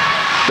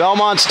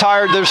 Belmont's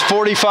tired. There's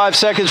 45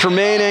 seconds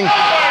remaining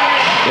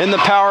in the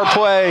power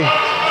play.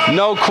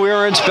 No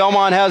clearance.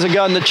 Belmont hasn't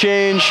gotten the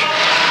change.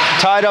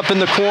 Tied up in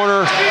the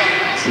corner,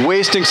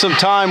 wasting some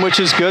time, which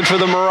is good for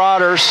the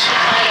Marauders.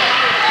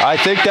 I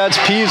think that's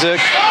Pizik.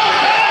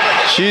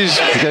 She's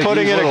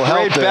putting in a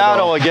great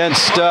battle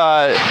against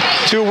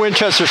two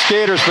Winchester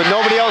skaters, but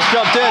nobody else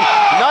jumped in.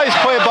 Nice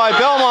play by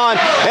Belmont,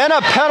 and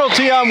a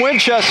penalty on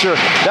Winchester.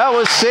 That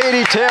was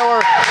Sadie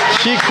Taylor.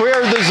 She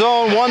cleared the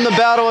zone, won the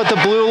battle at the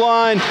blue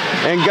line,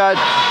 and got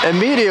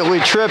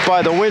immediately tripped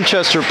by the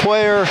Winchester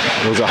player.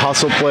 It was a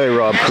hustle play,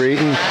 Rob,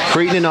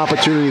 creating an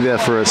opportunity there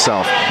for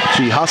herself.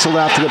 She hustled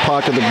after the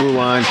puck at the blue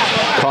line,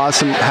 caused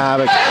some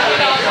havoc,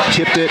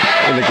 tipped it,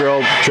 and the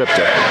girl tripped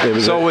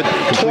it. So with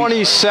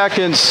 20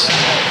 seconds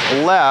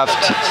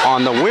left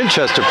on the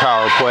Winchester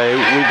power play,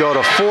 we go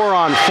to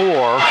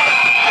 4-on-4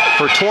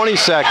 for 20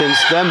 seconds.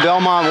 Then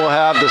Belmont will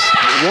have this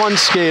one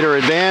skater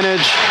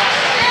advantage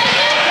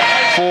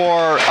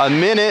for a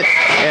minute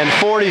and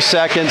 40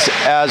 seconds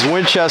as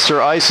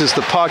Winchester ices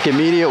the puck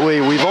immediately.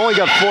 We've only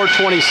got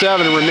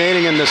 4:27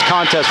 remaining in this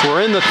contest.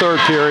 We're in the third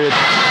period.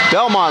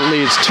 Belmont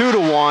leads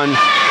 2-1.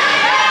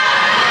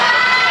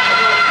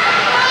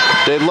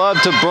 They'd love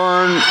to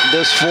burn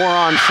this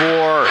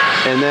 4-on-4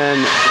 and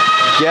then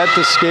get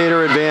the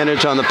skater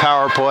advantage on the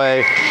power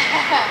play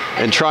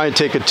and try and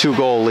take a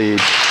 2-goal lead.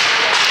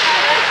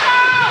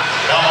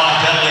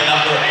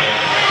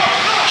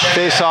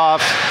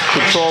 Face-off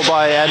controlled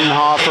by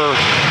Ettenhofer.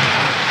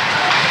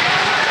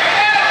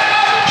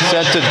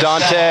 Sent to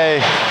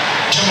Dante.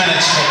 2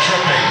 minutes for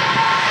tripping.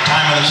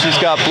 She's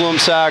got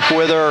Bloomsack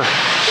with her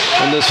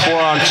in this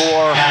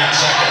 4-on-4.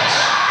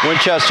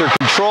 Winchester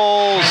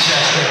controls.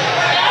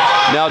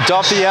 Now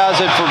Duffy has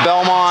it for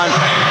Belmont.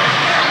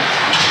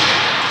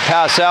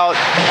 Pass out,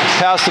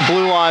 past the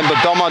blue line, but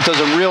Belmont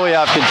doesn't really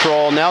have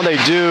control. Now they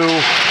do,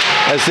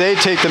 as they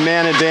take the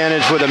man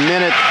advantage with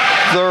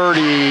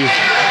 1:30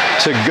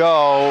 to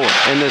go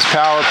in this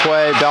power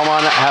play.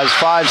 Belmont has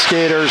 5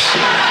 skaters,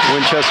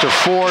 Winchester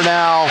 4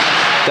 now.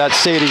 That's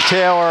Sadie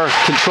Taylor,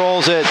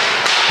 controls it,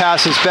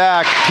 passes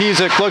back.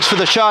 Pizik looks for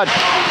the shot.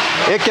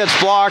 It gets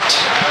blocked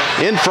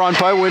in front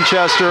by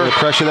Winchester. They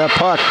pressure that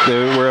puck.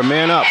 They were a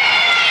man up.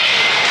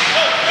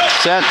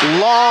 Sent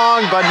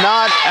long, but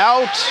not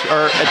out,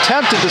 or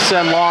attempted to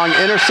send long.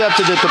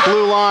 Intercepted at the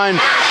blue line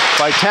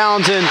by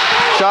Townsend.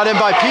 Shot in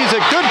by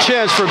Pizik. Good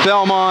chance for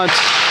Belmont.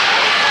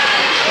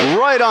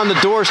 Right on the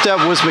doorstep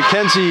was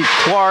Mackenzie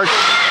Clark,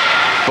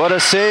 but a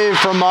save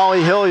from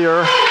Molly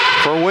Hillier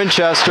for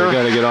Winchester. They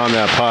got to get on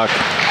that puck.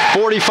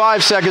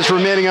 45 seconds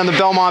remaining on the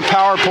Belmont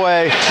power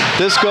play.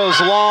 This goes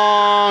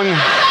long.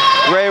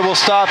 Gray will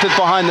stop it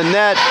behind the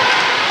net.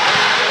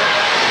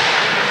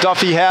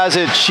 Duffy has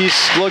it. She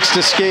looks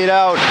to skate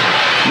out.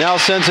 Now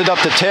sends it up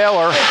to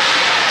Taylor.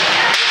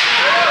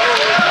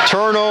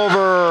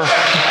 Turnover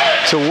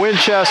to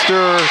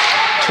Winchester.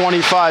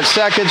 25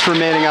 seconds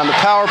remaining on the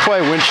power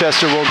play.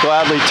 Winchester will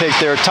gladly take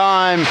their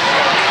time.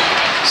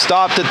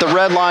 Stopped at the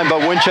red line,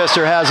 but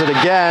Winchester has it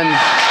again.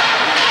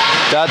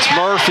 That's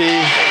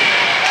Murphy.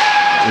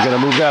 They're going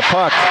to move that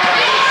puck.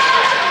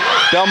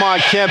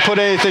 Belmont can't put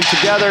anything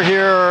together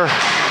here.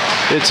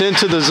 It's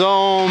into the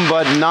zone,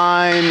 but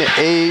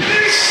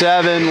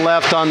 9-8-7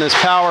 left on this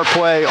power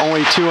play.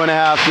 Only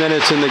 2.5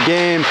 minutes in the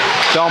game.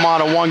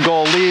 Belmont a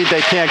 1-goal lead.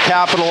 They can't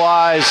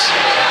capitalize.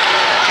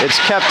 It's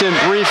kept in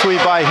briefly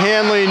by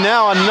Hanley.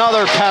 Now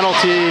another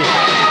penalty.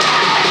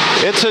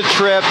 It's a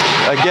trip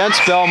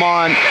against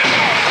Belmont.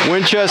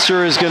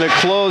 Winchester is going to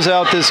close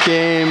out this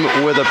game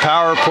with a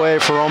power play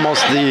for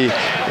almost the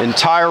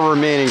entire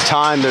remaining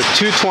time. There's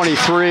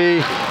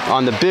 2:23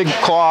 on the big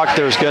clock.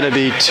 There's going to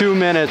be 2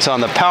 minutes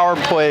on the power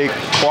play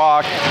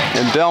clock,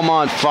 and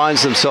Belmont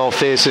finds themselves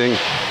facing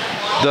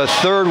the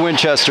third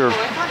Winchester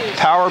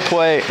power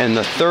play in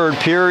the third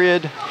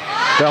period.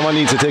 Belmont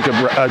needs to take a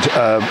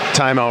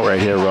timeout right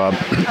here, Rob,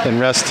 and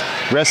rest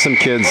some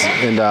kids,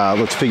 and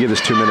let's figure this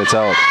 2 minutes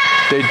out.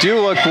 They do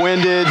look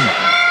winded,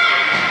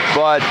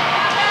 but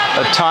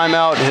a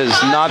timeout has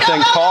not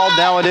been called.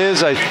 Now it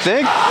is. I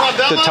think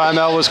the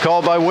timeout was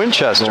called by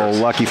Winchester. Oh,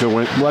 lucky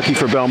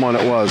for Belmont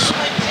it was.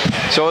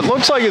 So it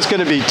looks like it's going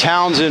to be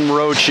Townsend,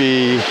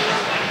 Roche,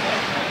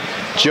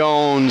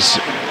 Jones,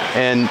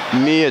 and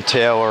Mia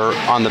Taylor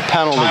on the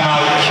penalty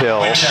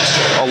kill,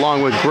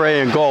 along with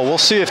Gray and goal. We'll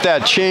see if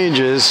that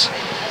changes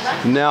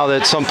now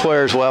that some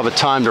players will have a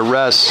time to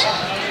rest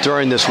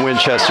during this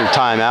Winchester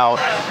timeout.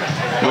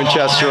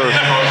 Winchester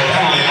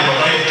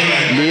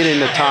needing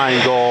the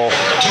tying goal,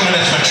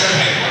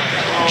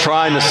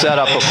 trying to set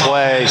up a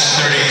play.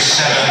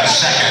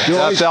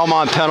 That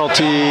Belmont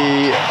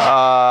penalty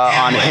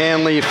on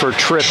Hanley for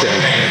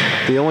tripping.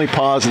 The only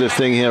positive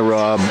thing here,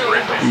 Rob,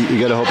 you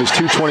got to hope there's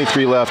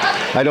 2:23 left.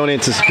 I don't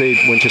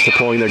anticipate Winchester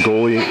pulling their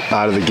goalie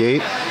out of the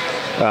gate.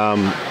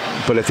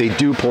 But if they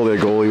do pull their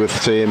goalie with,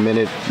 say, a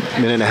minute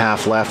and a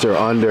half left or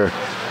under,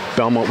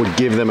 Belmont would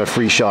give them a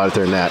free shot at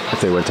their net if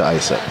they were to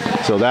ice it.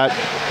 So that,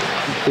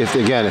 if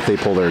they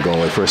pull their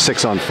goalie for a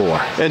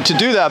 6-on-4. And to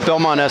do that,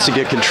 Belmont has to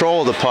get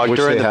control of the puck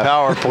during the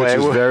power play.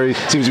 Which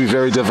seems to be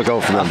very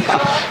difficult for them.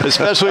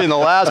 Especially in the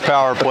last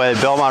power play,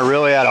 Belmont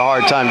really had a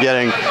hard time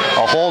getting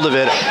a hold of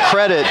it.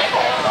 Credit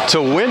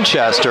to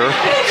Winchester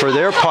for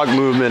their puck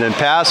movement and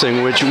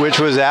passing, which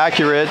was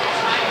accurate,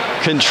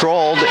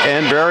 controlled,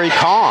 and very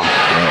calm.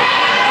 Right.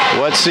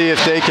 Let's see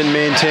if they can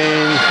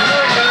maintain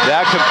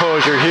that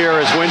composure here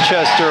as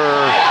Winchester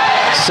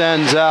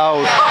sends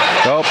out.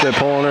 Oh, they're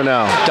pulling her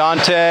now.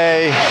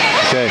 Dante.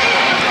 Okay.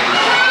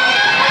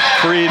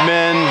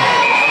 Friedman.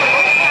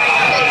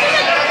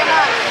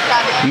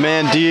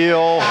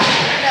 Mandil.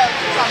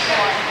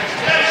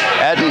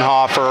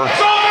 Ettenhofer.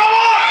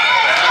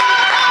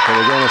 So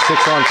they're going to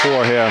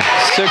 6-on-4 here.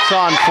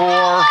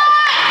 6-on-4.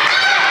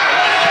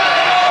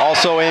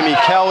 Also Amy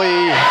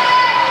Kelly.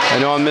 I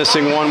know I'm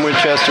missing one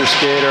Winchester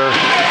skater.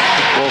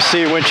 We'll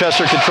see.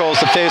 Winchester controls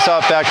the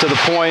faceoff back to the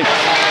point.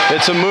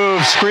 It's a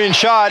move, screen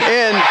shot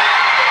in.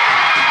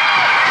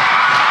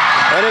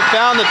 And it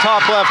found the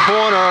top left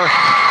corner.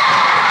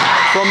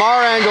 From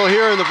our angle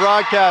here in the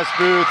broadcast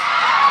booth,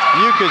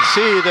 you could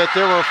see that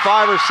there were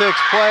 5 or 6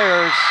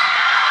 players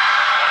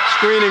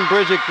screening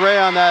Bridget Gray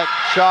on that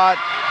shot.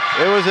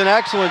 It was an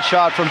excellent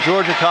shot from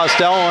Georgia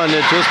Costello, and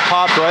it just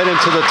popped right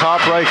into the top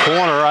right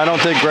corner. I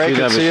don't think Gray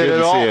could see it at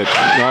all.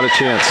 Not a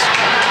chance.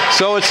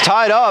 So it's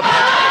tied up,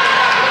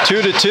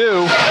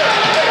 2-2.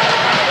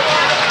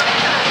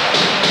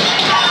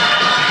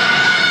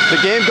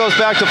 The game goes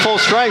back to full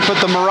strength, but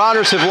the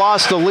Marauders have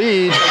lost the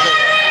lead.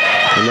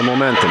 And the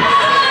momentum.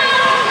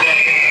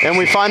 And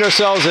we find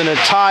ourselves in a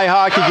tie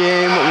hockey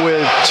game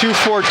with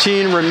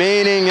 2:14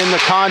 remaining in the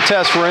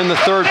contest. We're in the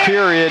third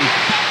period.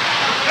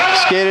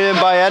 Skated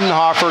in by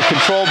Ettenhofer,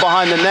 controlled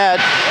behind the net.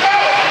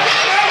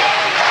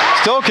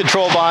 Still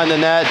controlled behind the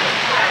net.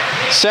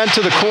 Sent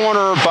to the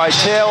corner by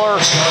Taylor.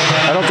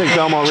 I don't think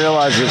Belmont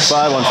realizes it's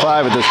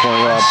 5-on-5 at this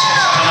point, Rob.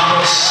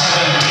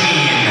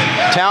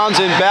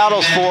 Townsend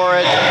battles for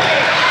it.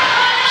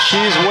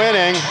 She's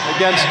winning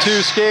against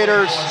 2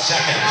 skaters.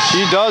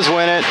 She does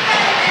win it.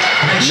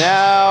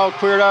 Now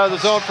cleared out of the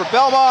zone for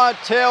Belmont.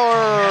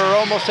 Taylor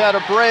almost had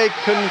a break,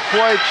 couldn't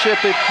quite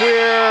chip it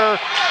clear.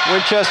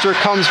 Winchester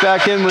comes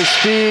back in with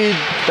speed.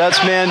 That's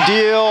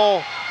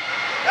Mandil.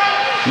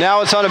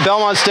 Now it's on a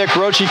Belmont stick.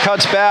 Roche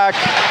cuts back,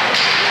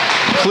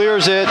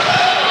 clears it.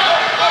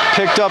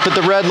 Picked up at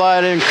the red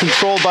line and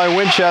controlled by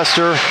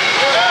Winchester.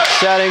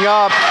 Setting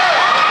up.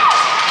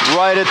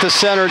 Right at the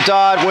center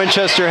dot.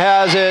 Winchester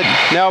has it.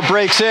 Now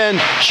breaks in.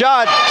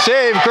 Shot.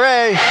 Save.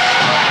 Gray.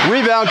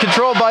 Rebound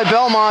controlled by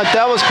Belmont.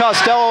 That was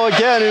Costello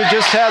again, who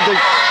just had the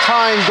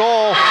tying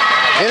goal.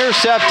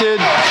 Intercepted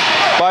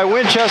by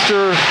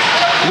Winchester.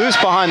 Loose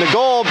behind the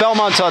goal.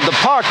 Belmont's on the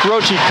puck.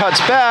 Roche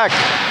cuts back.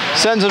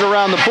 Sends it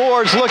around the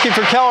boards. Looking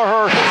for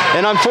Kelleher.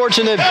 An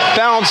unfortunate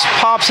bounce.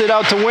 Pops it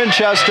out to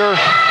Winchester.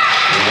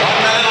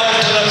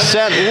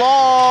 Sent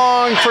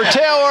long for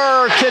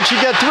Taylor. Can she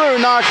get through?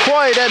 Not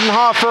quite.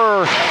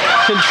 Ettenhofer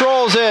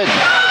controls it.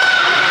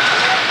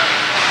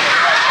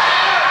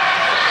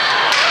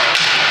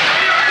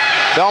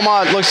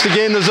 Belmont looks to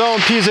gain the zone.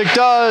 Pizik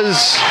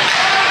does.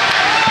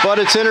 But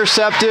it's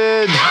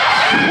intercepted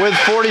with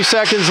 40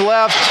 seconds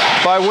left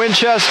by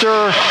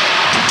Winchester.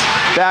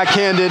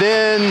 Backhanded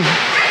in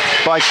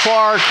by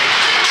Clark.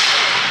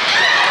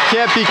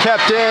 Can't be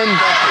kept in.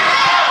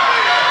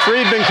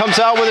 Friedman comes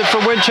out with it for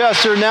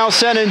Winchester, now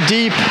sent in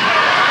deep.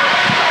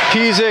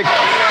 Pizik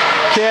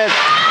can't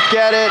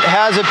get it,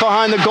 has it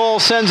behind the goal,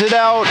 sends it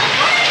out.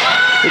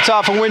 It's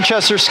off a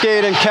Winchester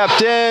skate and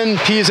kept in.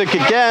 Pizik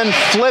again,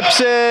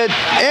 flips it,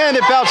 and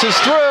it bounces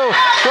through.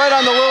 Right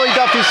on the Lily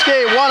Duffy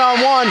skate,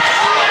 1-on-1.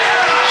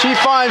 She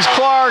finds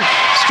Clark,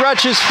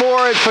 stretches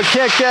for it, but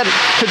can't get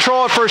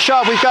control of it for a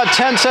shot. We've got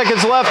 10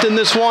 seconds left in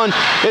this one.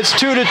 It's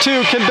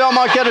 2-2. Can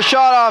Belmont get a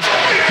shot off?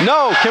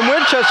 No. Can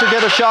Winchester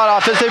get a shot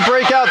off as they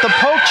break out the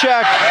poke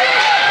check?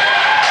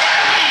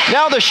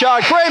 Now the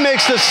shot. Gray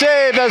makes the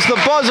save as the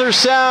buzzer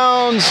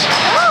sounds.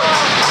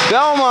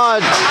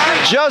 Belmont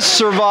just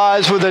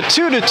survives with a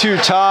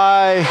 2-2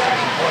 tie.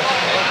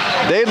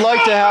 They'd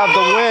like to have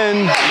the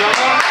win.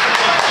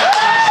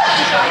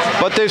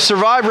 But they've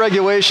survived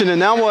regulation, and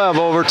now we'll have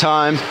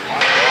overtime.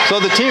 So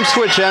the team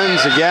switch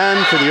ends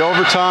again for the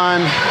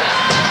overtime.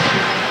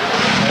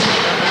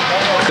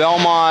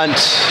 Belmont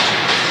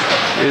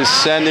is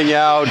sending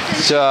out,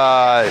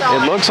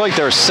 it looks like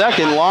their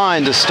second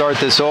line to start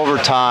this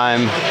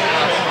overtime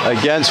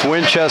against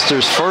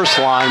Winchester's first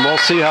line. We'll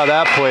see how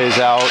that plays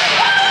out.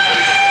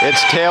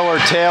 It's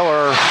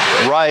Taylor,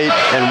 Wright,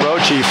 and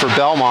Roche for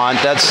Belmont.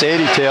 That's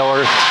Sadie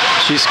Taylor.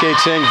 She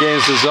skates in,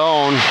 gains the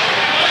zone.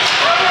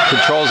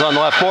 Controls on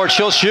the left board.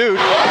 She'll shoot.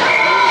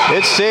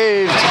 It's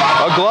saved.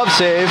 A glove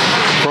save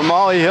from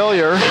Molly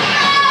Hillier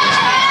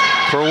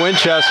for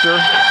Winchester.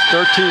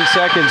 13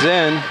 seconds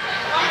in.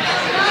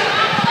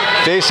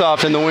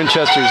 Face-off in the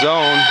Winchester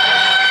zone.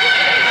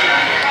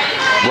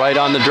 Right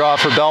on the draw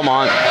for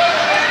Belmont.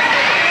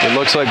 It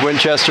looks like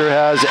Winchester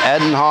has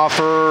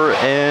Edenhofer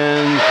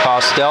and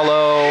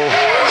Costello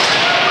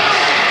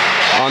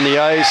on the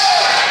ice.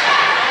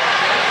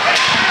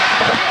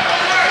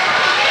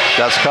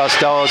 That's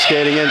Costello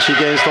skating in. She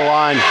gains the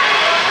line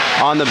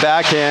on the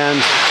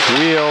backhand.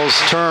 Wheels,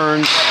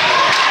 turns.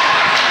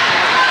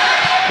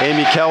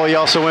 Amy Kelly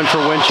also in for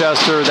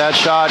Winchester. That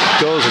shot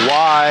goes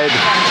wide.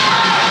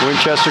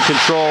 Winchester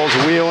controls,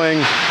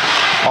 wheeling.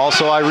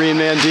 Also Irene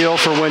Mandil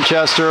for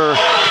Winchester.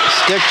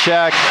 Stick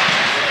check.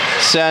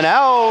 Sent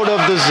out of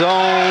the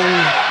zone.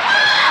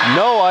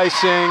 No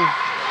icing.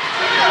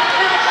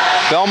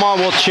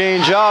 Belmont will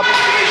change up.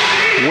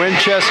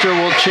 Winchester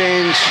will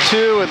change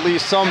too, at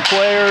least some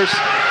players.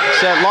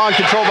 Sent long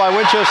control by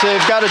Winchester.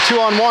 They've got a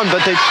 2-on-1,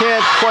 but they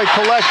can't quite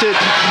collect it.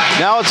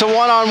 Now it's a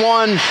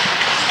 1-on-1.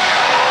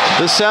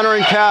 The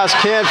centering pass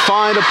can't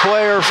find a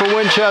player for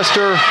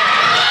Winchester.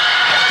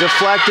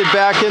 Deflected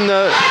back in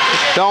the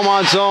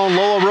Belmont zone.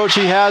 Lola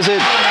Roche has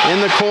it in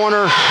the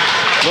corner,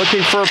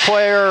 looking for a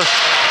player.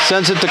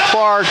 Sends it to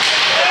Clark,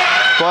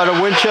 but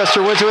a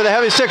Winchester wins it with a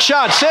heavy stick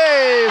shot.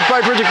 Saved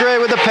by Bridget Gray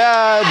with a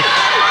pad.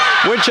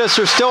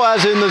 Winchester still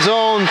has it in the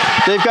zone.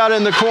 They've got it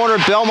in the corner.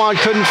 Belmont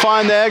couldn't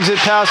find the exit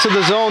pass to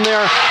the zone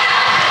there.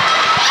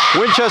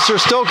 Winchester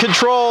still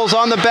controls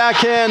on the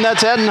backhand.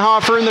 That's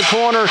Edenhofer in the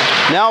corner.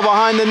 Now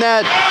behind the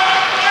net.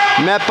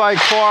 Met by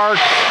Clark.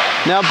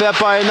 Now bet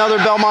by another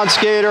Belmont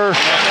skater.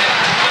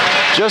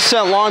 Just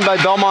sent long by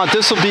Belmont.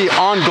 This will be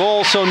on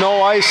goal, so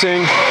no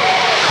icing.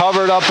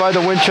 Covered up by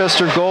the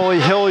Winchester goalie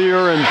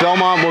Hillier, and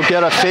Belmont will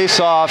get a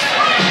face-off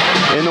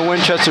in the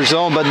Winchester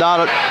zone, but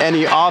not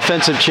any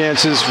offensive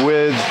chances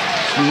with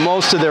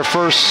most of their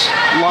first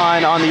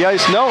line on the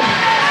ice. No,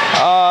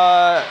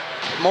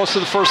 most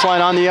of the first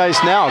line on the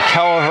ice now.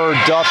 Kelleher,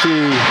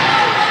 Duffy,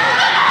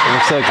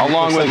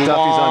 along with Duffy's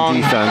Long.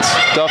 on defense.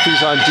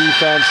 Duffy's on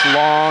defense,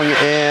 Long,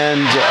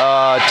 and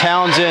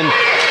Townsend.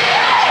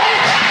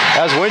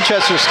 As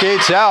Winchester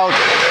skates out,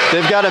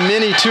 they've got a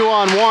mini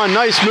 2-on-1.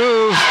 Nice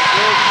move.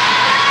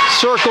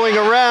 Circling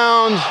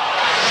around,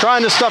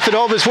 trying to stuff it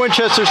over.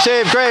 Winchester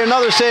save. Gray,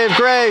 another save.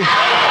 Gray.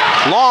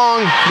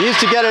 Long needs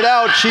to get it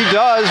out. She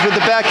does with the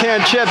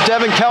backhand chip.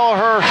 Devin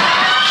Kelleher,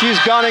 she's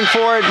gunning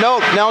for it.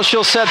 Nope, now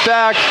she'll set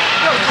back.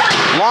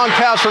 Long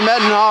pass from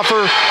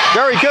Edenhofer.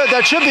 Very good.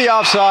 That should be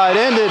offside,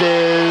 and it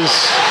is.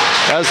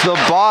 As the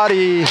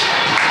body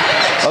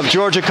of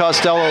Georgia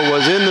Costello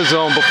was in the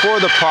zone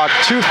before the puck.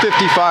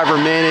 2:55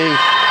 remaining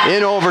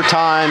in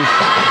overtime.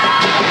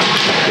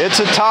 It's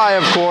a tie,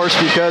 of course,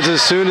 because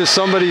as soon as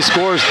somebody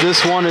scores,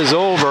 this one is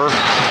over.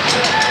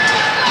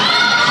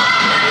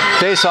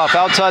 Face-off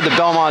outside the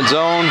Belmont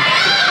zone.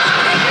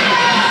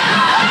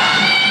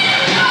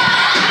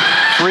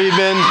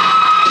 Friedman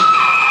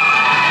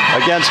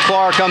against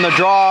Clark on the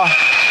draw.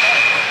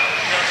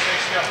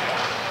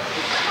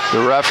 The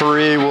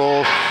referee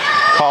will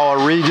call a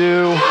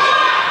redo.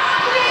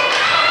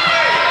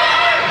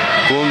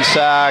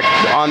 Boomsack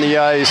on the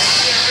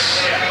ice.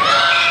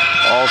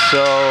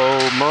 Also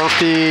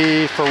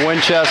Murphy for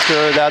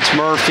Winchester. That's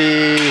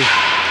Murphy.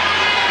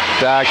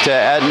 Back to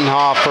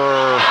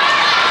Edenhofer.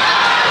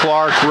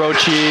 Clark,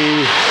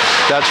 Roche.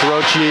 That's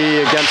Roche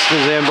against the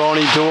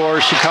Zamboni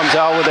door. She comes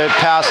out with a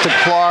pass to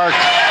Clark.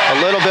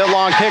 A little bit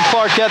long. Can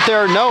Clark get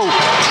there? No.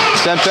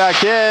 Sent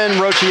back in.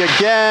 Roche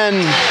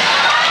again.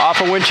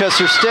 Off a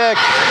Winchester stick.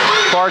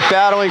 Clark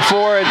battling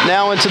for it.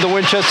 Now into the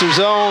Winchester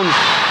zone.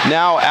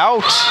 Now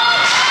out.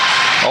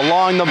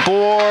 Along the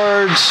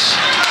boards.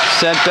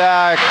 Sent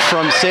back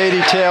from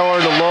Sadie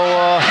Taylor to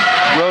Lola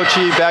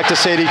Roche. Back to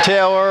Sadie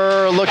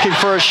Taylor. Looking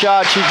for a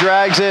shot. She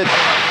drags it.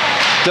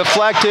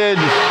 Deflected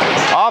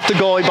off the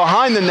goalie,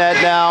 behind the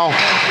net now.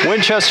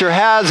 Winchester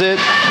has it.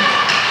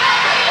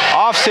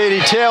 Off Sadie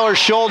Taylor's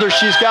shoulder.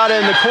 She's got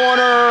it in the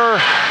corner.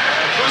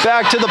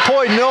 Back to the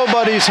point.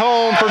 Nobody's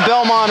home for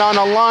Belmont on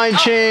a line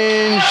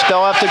change.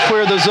 They'll have to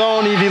clear the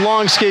zone. Evie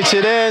Long skates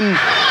it in.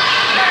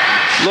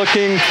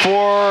 Looking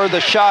for the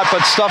shot,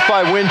 but stuffed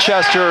by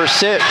Winchester.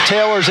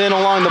 Taylor's in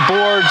along the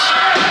boards.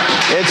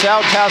 It's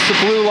out past the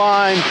blue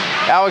line.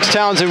 Alex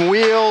Townsend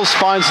wheels,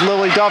 finds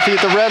Lily Duffy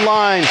at the red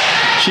line.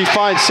 She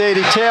finds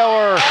Sadie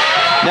Taylor.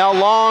 Now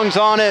Long's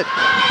on it.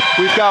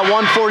 We've got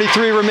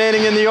 1:43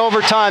 remaining in the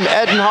overtime.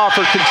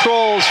 Edenhofer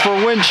controls for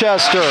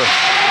Winchester.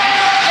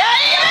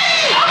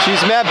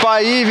 She's met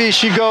by Evie.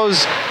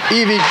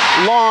 Evie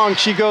long.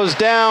 She goes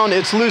down.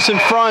 It's loose in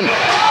front.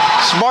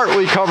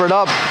 Smartly covered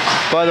up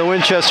by the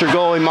Winchester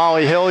goalie,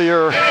 Molly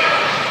Hillier.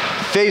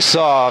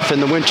 Face-off in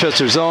the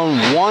Winchester zone.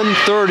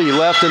 1:30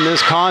 left in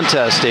this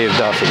contest, Dave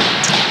Duffy.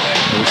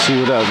 Let's see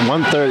what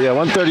 1:30. Yeah,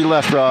 1:30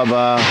 left, Rob.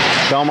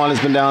 Belmont has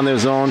been down their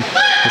zone.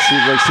 Let's see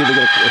if they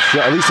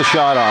get at least a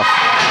shot off.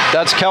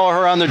 That's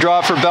Kelleher on the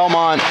draw for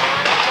Belmont.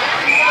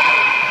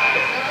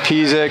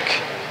 Pizik,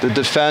 the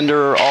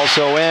defender,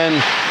 also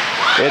in.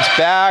 It's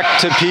back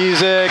to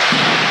Pizik.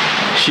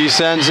 She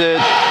sends it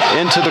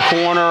into the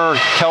corner.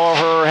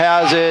 Kelleher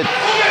has it.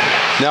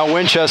 Now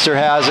Winchester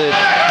has it.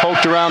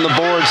 Poked around the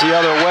boards the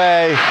other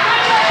way.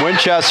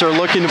 Winchester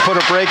looking to put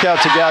a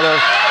breakout together.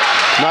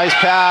 Nice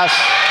pass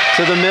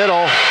to the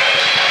middle.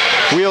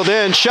 Wheeled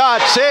in.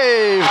 Shot.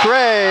 Save.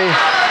 Gray.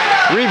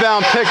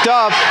 Rebound picked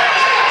up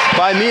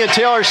by Mia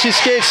Taylor. She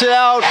skates it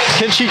out.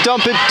 Can she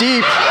dump it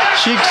deep?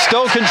 She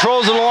still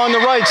controls it along the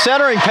right.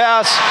 Centering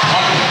pass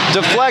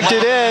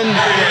deflected in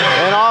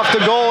and off the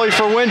goalie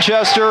for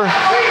Winchester.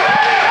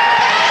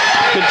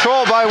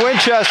 Controlled by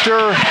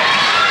Winchester.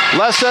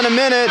 Less than a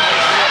minute.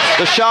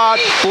 The shot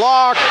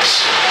blocked.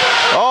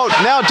 Oh,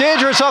 now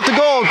dangerous off the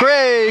goal.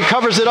 Gray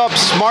covers it up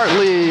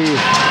smartly.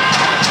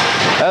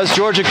 As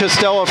Georgia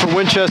Costello from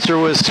Winchester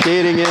was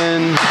skating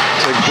in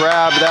to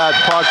grab that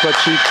puck, but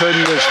she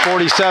couldn't. There's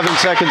 47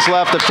 seconds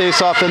left. The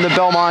face-off in the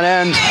Belmont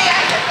end.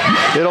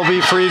 It'll be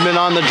Friedman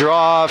on the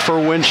draw for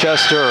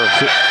Winchester.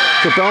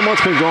 So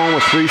Belmont's been going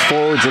with 3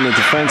 forwards and a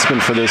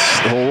defenseman for this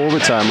whole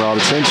overtime, Rob.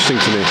 It's interesting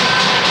to me.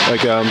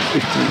 Like,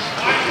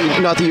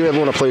 not that you ever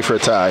want to play for a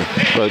tie,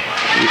 but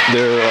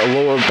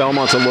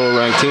Belmont's a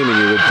lower-ranked team, and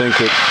you would think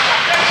that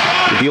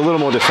it'd be a little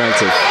more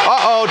defensive.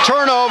 Uh-oh,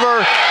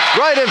 turnover.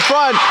 Right in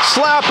front,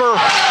 slapper,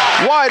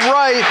 wide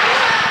right.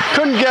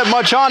 Couldn't get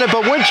much on it,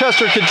 but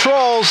Winchester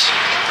controls.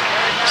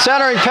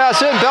 Centering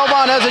pass in,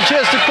 Belmont has a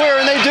chance to clear,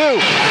 and they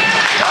do.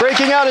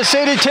 Breaking out is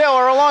Sadie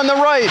Taylor along the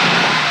right.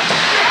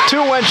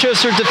 2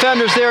 Winchester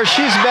defenders there.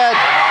 She's met.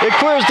 It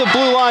clears the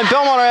blue line.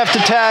 Belmont will have to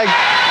tag.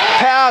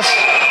 Pass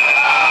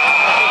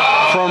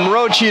from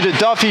Roche to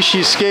Duffy.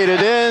 She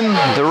skated in.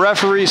 The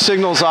referee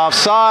signals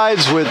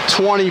offsides with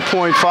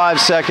 20.5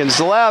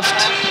 seconds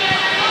left.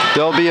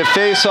 There'll be a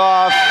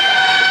face-off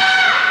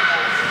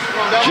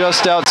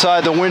just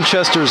outside the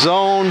Winchester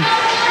zone.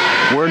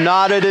 We're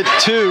knotted at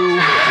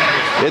 2.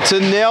 It's a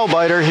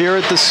nail-biter here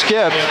at the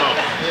skip.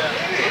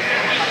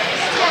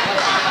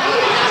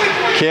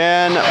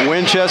 Can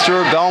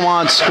Winchester or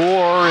Belmont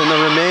score in the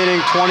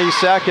remaining 20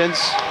 seconds?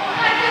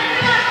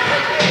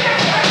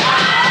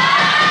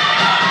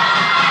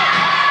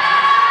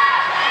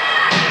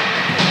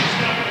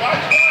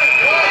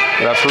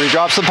 Referee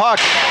drops the puck.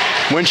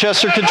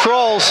 Winchester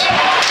controls.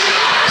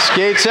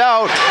 Skates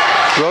out.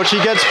 Roche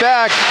gets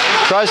back.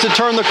 Tries to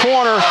turn the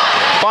corner.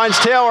 Finds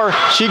Taylor.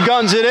 She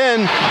guns it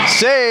in.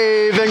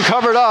 Save and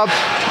covered up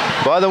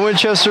by the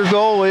Winchester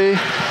goalie,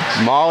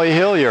 Molly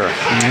Hillier.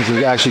 This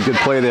is actually good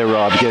play there,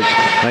 Rob.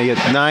 Now you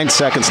get 9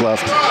 seconds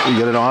left. You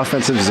get an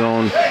offensive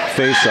zone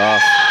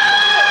face-off.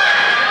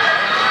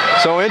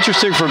 So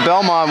interesting for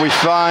Belmont. We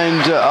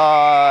find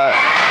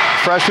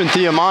freshman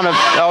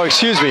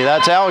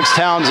that's Alex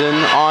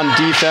Townsend on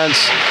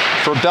defense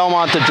for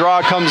Belmont. The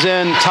draw comes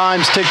in.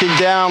 Time's ticking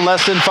down.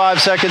 Less than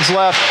 5 seconds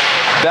left.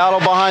 Battle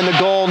behind the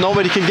goal.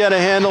 Nobody can get a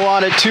handle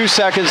on it. 2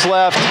 seconds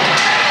left.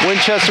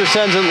 Winchester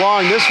sends it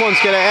long. This one's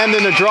going to end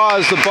in a draw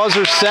as the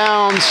buzzer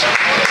sounds.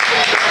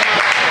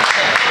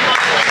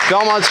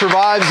 Belmont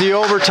survives the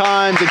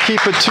overtime to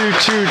keep a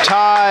 2-2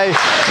 tie.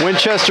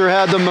 Winchester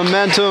had the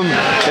momentum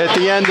at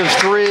the end of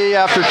 3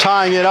 after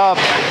tying it up.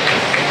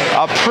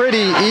 A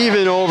pretty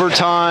even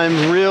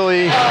overtime,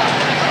 really.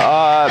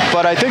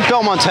 But I think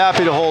Belmont's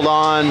happy to hold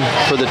on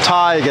for the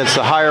tie against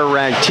the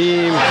higher-ranked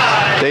team.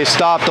 They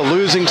stopped the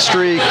losing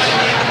streak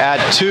at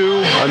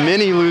 2, a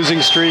mini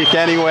losing streak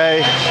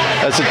anyway,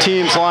 as the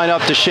teams line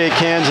up to shake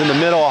hands in the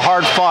middle. A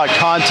hard-fought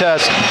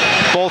contest.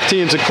 Both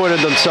teams acquitted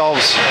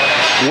themselves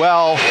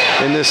well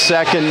in this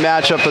second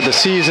matchup of the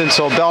season.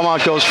 So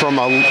Belmont goes from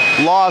a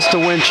loss to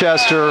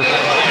Winchester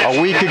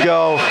a week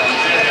ago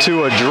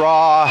to a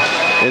draw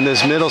in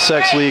this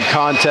Middlesex League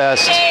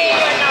contest.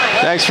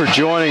 Thanks for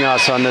joining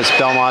us on this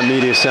Belmont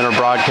Media Center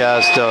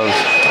broadcast of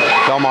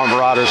Belmont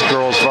Marauders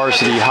girls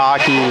varsity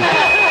hockey.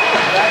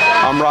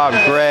 I'm Rob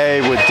Gray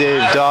with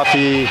Dave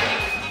Duffy.